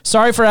playoffs?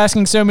 Sorry for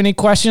asking so many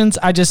questions.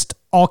 I just,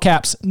 all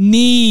caps,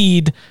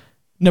 need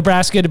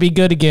Nebraska to be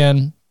good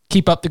again.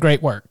 Keep up the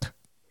great work.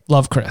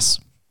 Love, Chris."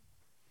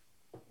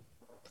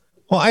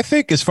 Well, I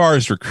think as far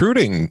as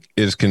recruiting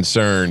is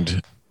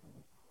concerned,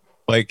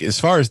 like as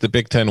far as the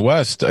Big Ten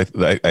West, I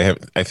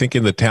think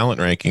in the talent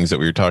rankings that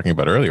we were talking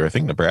about earlier, I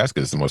think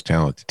Nebraska is the most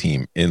talented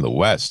team in the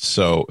West.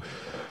 So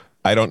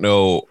I don't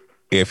know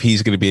if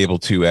he's going to be able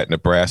to at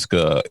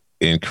Nebraska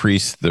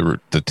increase the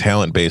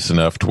talent base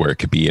enough to where it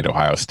could be at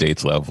Ohio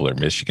State's level or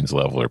Michigan's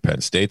level or Penn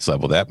State's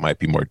level. That might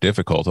be more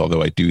difficult.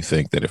 Although I do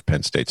think that if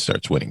Penn State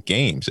starts winning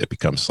games, it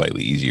becomes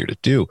slightly easier to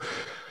do.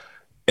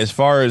 As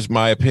far as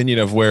my opinion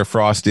of where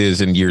Frost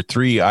is in year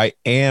 3,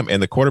 and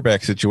the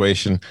quarterback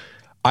situation,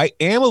 I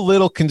am a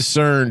little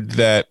concerned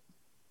that,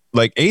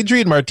 like,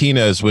 Adrian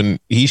Martinez, when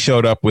he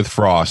showed up with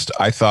Frost,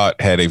 I thought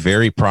had a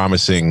very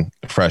promising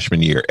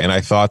freshman year. And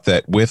I thought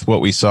that with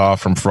what we saw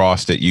from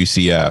Frost at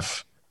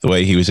UCF, the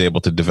way he was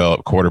able to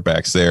develop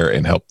quarterbacks there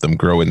and help them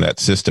grow in that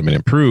system and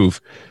improve,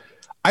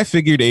 I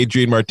figured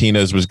Adrian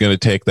Martinez was going to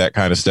take that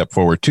kind of step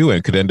forward too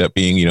and could end up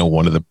being,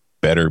 one of the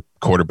better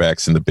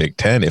quarterbacks in the Big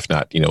Ten, if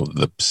not,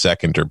 the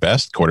second or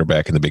best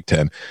quarterback in the Big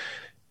Ten.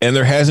 And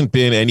there hasn't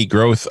been any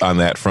growth on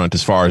that front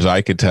as far as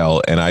I could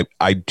tell. And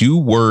I do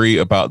worry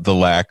about the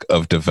lack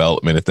of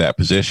development at that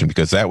position,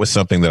 because that was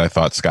something that I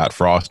thought Scott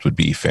Frost would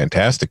be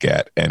fantastic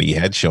at. And he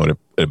had shown an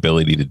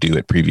ability to do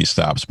at previous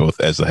stops, both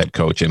as the head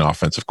coach and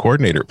offensive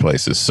coordinator at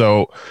places.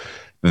 So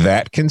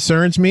that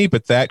concerns me,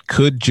 but that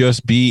could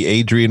just be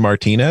Adrian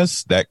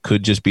Martinez. That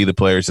could just be the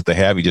players that they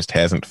have. He just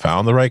hasn't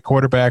found the right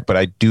quarterback. But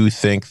I do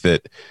think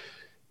that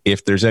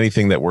if there's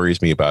anything that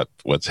worries me about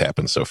what's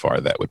happened so far,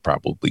 that would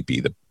probably be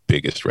the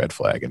biggest red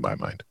flag in my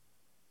mind.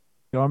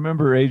 I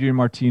remember Adrian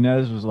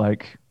Martinez was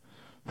like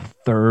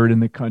 3rd in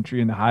the country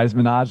in the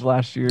Heisman odds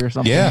last year or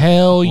something. Yeah.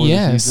 Hell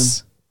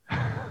yes.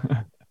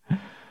 I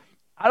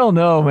don't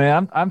know,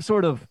 man. I'm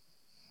sort of,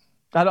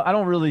 I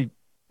don't really,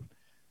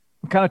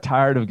 I'm kind of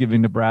tired of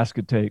giving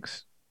Nebraska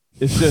takes.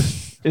 It's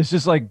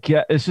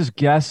just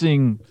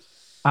guessing.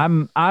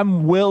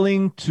 I'm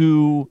willing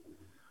to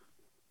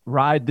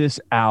ride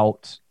this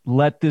out,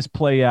 let this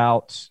play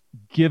out,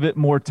 give it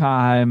more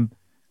time,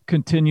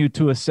 continue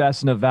to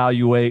assess and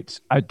evaluate.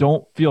 I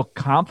don't feel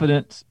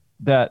confident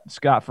that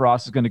Scott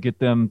Frost is going to get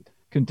them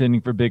contending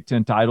for Big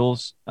Ten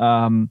titles.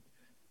 But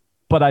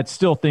I'd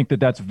still think that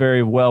that's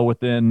very well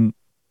within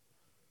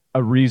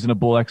a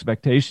reasonable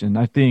expectation.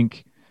 I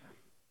think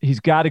he's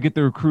got to get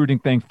the recruiting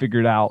thing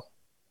figured out.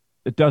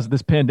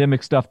 This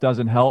pandemic stuff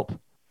doesn't help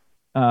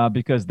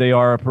because they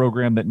are a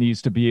program that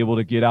needs to be able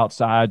to get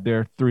outside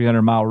their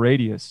 300-mile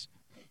radius.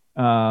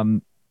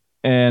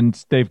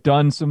 And they've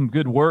done some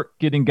good work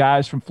getting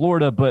guys from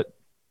Florida, but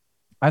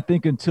I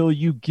think until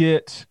you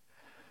get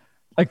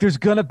 – like there's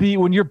going to be –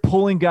 when you're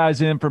pulling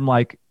guys in from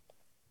like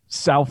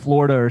South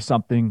Florida or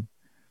something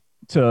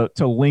to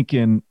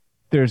Lincoln,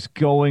 there's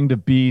going to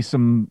be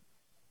some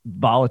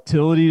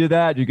volatility to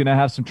that. You're going to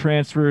have some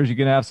transfers. You're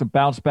going to have some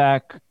bounce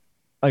back.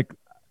 Like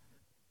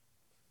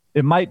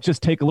it might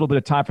just take a little bit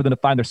of time for them to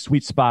find their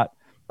sweet spot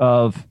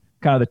of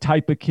kind of the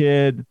type of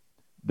kid,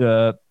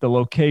 the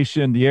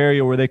location, the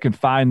area where they can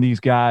find these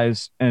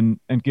guys and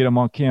get them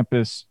on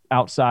campus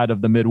outside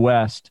of the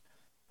Midwest.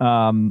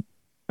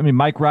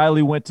 Mike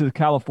Riley went to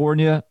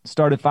California,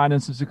 started finding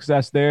some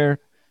success there.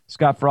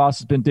 Scott Frost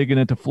has been digging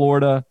into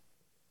Florida.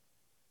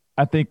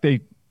 I think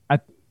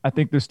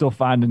they're still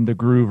finding the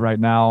groove right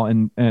now,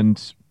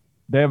 and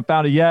they haven't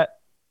found it yet.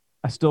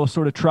 I still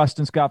sort of trust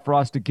in Scott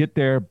Frost to get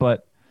there,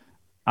 but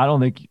I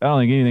don't think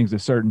anything's a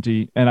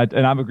certainty. And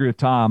I agree with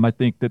Tom. I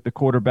think that the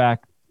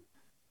quarterback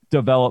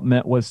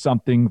development was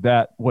something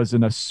that was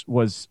an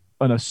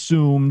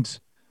assumed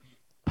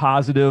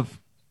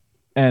positive,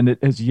 and it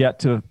has yet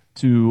to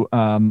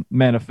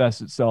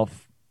manifest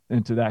itself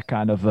into that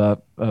kind of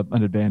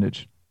an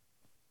advantage.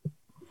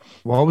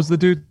 What was the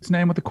dude's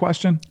name with the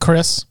question?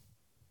 Chris.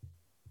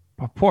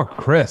 Oh, poor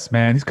Chris,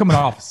 man. He's coming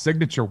off a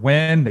signature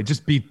win. They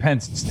just beat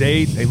Penn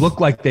State. They look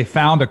like they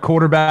found a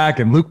quarterback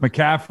and Luke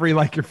McCaffrey.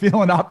 Like, you're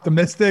feeling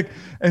optimistic.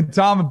 And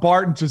Tom and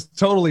Barton just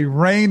totally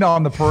rained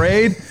on the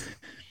parade.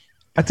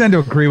 I tend to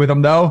agree with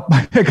him, though.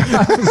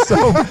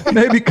 So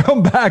maybe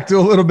come back to a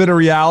little bit of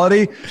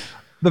reality.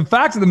 The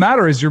fact of the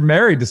matter is you're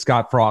married to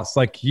Scott Frost.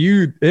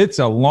 It's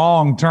a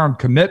long-term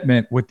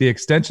commitment with the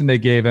extension they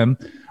gave him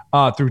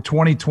through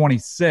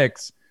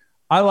 2026.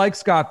 I like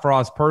Scott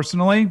Frost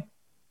personally.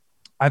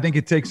 I think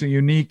it takes a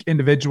unique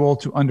individual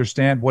to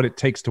understand what it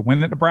takes to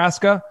win at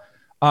Nebraska.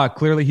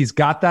 Clearly, he's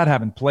got that,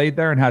 having played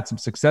there and had some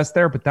success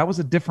there, but that was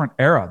a different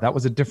era. That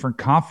was a different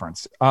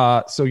conference.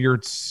 So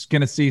you're going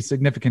to see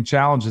significant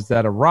challenges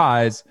that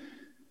arise.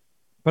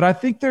 But I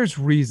think there's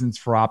reasons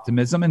for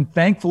optimism, and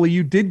thankfully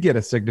you did get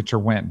a signature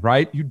win,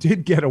 right? You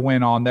did get a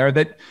win on there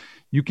that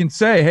you can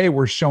say, hey,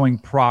 we're showing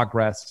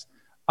progress.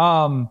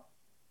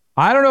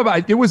 I don't know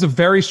about it. Was a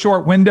very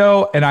short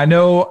window, and I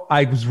know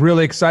I was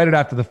really excited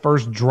after the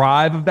first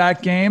drive of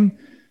that game.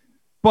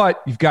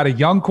 But you've got a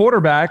young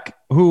quarterback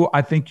who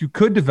I think you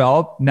could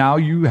develop. Now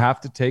you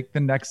have to take the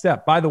next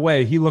step. By the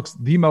way, he looks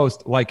the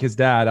most like his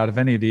dad out of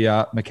any of the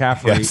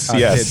McCaffrey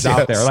kids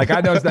out there. Like,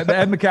 I noticed that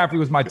Ed McCaffrey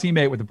was my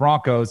teammate with the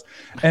Broncos.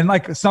 And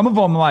like some of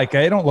them, like,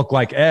 they don't look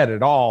like Ed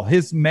at all.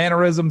 His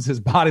mannerisms, his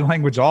body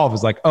language, all of it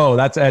is like, oh,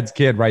 that's Ed's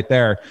kid right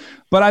there.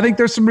 But I think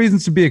there's some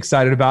reasons to be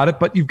excited about it.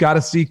 But you've got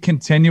to see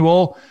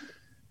continual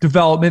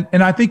development,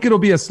 and I think it'll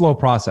be a slow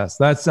process.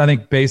 That's, I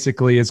think,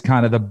 basically is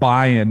kind of the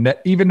buy-in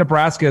that even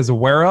Nebraska is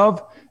aware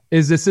of,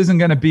 is this isn't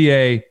going to be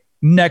a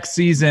next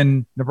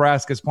season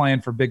Nebraska's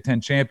playing for Big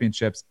Ten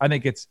championships. I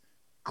think it's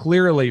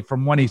clearly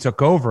from when he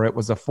took over, it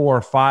was a 4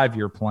 or 5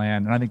 year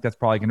plan, and I think that's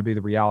probably going to be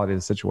the reality of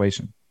the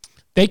situation.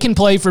 They can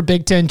play for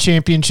Big Ten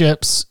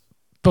championships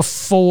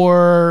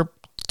before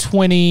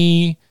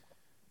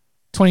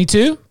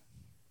 2022?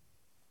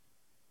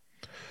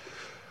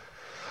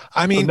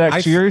 I mean,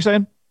 next year, you're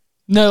saying?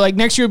 No, like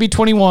next year would be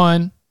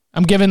 21.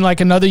 I'm giving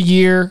like another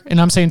year, and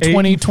I'm saying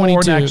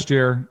 2022 next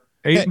year.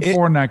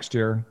 8-4 next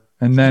year,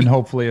 and then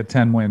hopefully a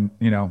 10-win,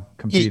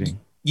 competing.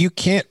 You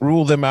can't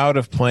rule them out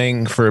of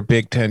playing for a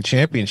Big Ten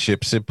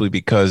championship simply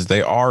because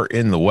they are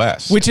in the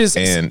West. Which is,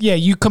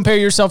 you compare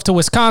yourself to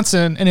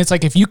Wisconsin, and it's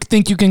like, if you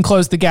think you can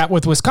close the gap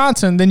with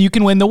Wisconsin, then you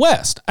can win the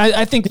West.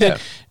 I think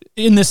that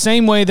in the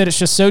same way that it's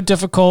just so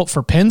difficult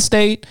for Penn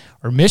State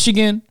or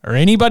Michigan or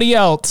anybody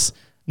else,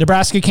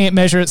 Nebraska can't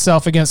measure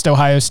itself against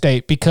Ohio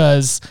State,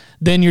 because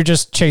then you're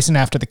just chasing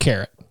after the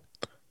carrot.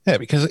 Yeah,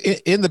 because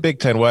in the Big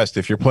Ten West,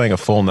 if you're playing a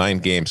full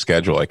 9-game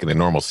schedule like in a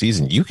normal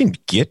season, you can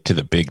get to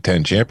the Big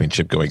Ten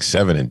championship going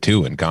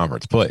 7-2 in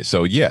conference play.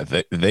 So yeah,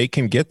 they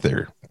can get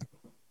there.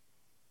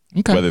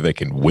 Okay. Whether they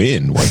can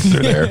win once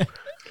they're there,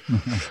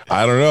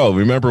 I don't know.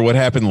 Remember what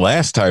happened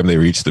last time they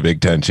reached the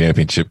Big Ten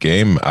championship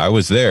game? I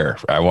was there.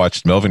 I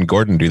watched Melvin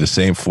Gordon do the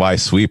same fly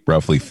sweep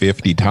roughly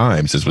 50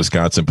 times as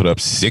Wisconsin put up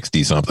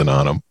 60-something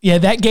on them. Yeah,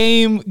 that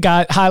game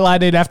got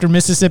highlighted after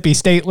Mississippi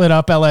State lit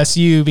up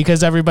LSU,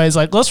 because everybody's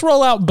like, let's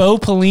roll out Bo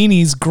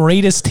Pelini's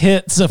greatest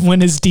hits of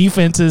when his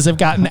defenses have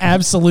gotten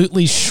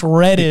absolutely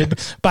shredded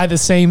by the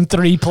same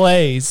 3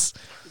 plays.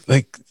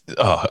 Like,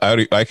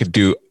 I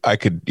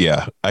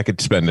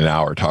could spend an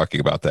hour talking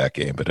about that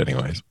game, but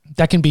anyways.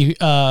 That can be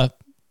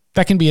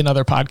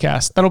another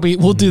podcast.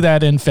 We'll do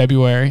that in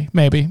February,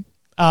 maybe.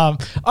 All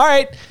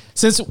right.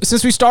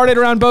 Since we started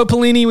around Bo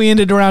Pelini, we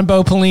ended around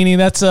Bo Pelini.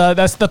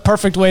 That's the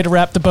perfect way to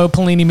wrap the Bo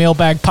Pelini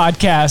Mailbag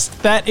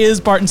podcast. That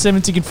is Barton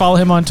Simmons. You can follow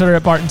him on Twitter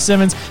at Barton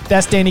Simmons.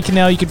 That's Danny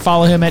Cannell. You can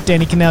follow him at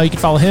Danny Cannell. You can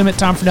follow him at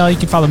Tom Fernelli. You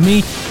can follow me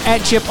at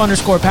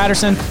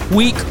Chip_Patterson.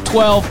 Week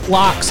 12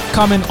 locks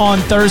coming on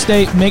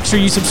Thursday. Make sure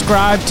you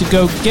subscribe to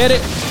go get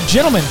it.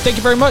 Gentlemen, thank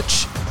you very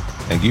much.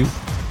 Thank you.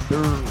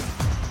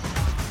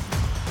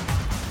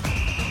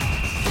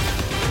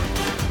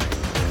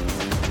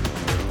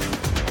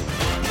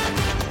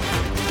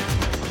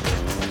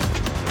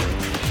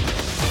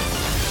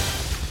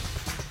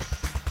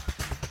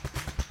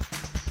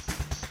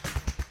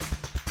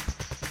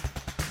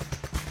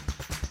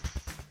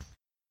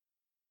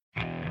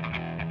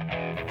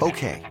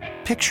 Okay,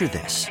 picture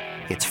this.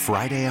 It's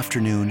Friday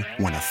afternoon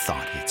when a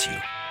thought hits you.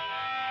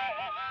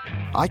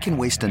 I can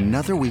waste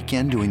another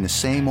weekend doing the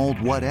same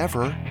old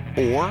whatever,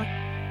 or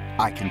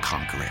I can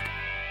conquer it.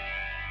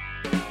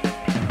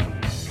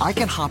 I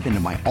can hop into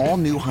my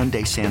all-new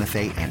Hyundai Santa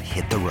Fe and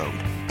hit the road.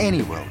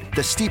 Any road.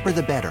 The steeper,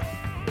 the better.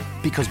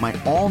 Because my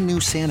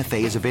all-new Santa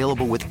Fe is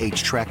available with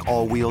H-Track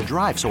all-wheel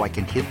drive, so I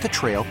can hit the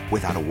trail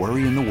without a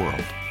worry in the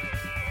world.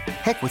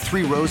 Heck, with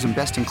 3 rows and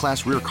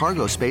best-in-class rear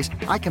cargo space,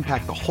 I can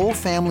pack the whole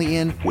family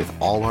in with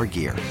all our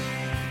gear.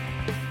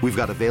 We've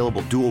got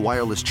available dual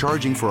wireless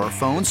charging for our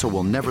phones, so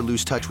we'll never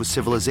lose touch with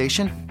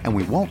civilization, and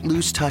we won't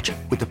lose touch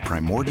with the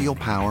primordial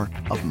power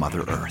of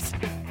Mother Earth.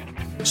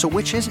 So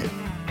which is it?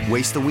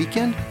 Waste the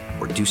weekend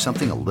or do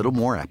something a little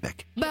more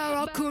epic?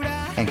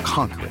 And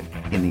conquer it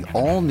in the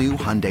all-new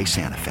Hyundai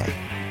Santa Fe.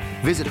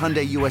 Visit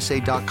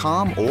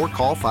HyundaiUSA.com or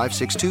call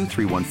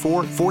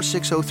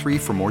 562-314-4603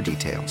 for more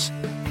details.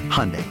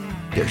 Hyundai,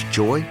 there's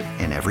joy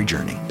in every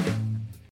journey.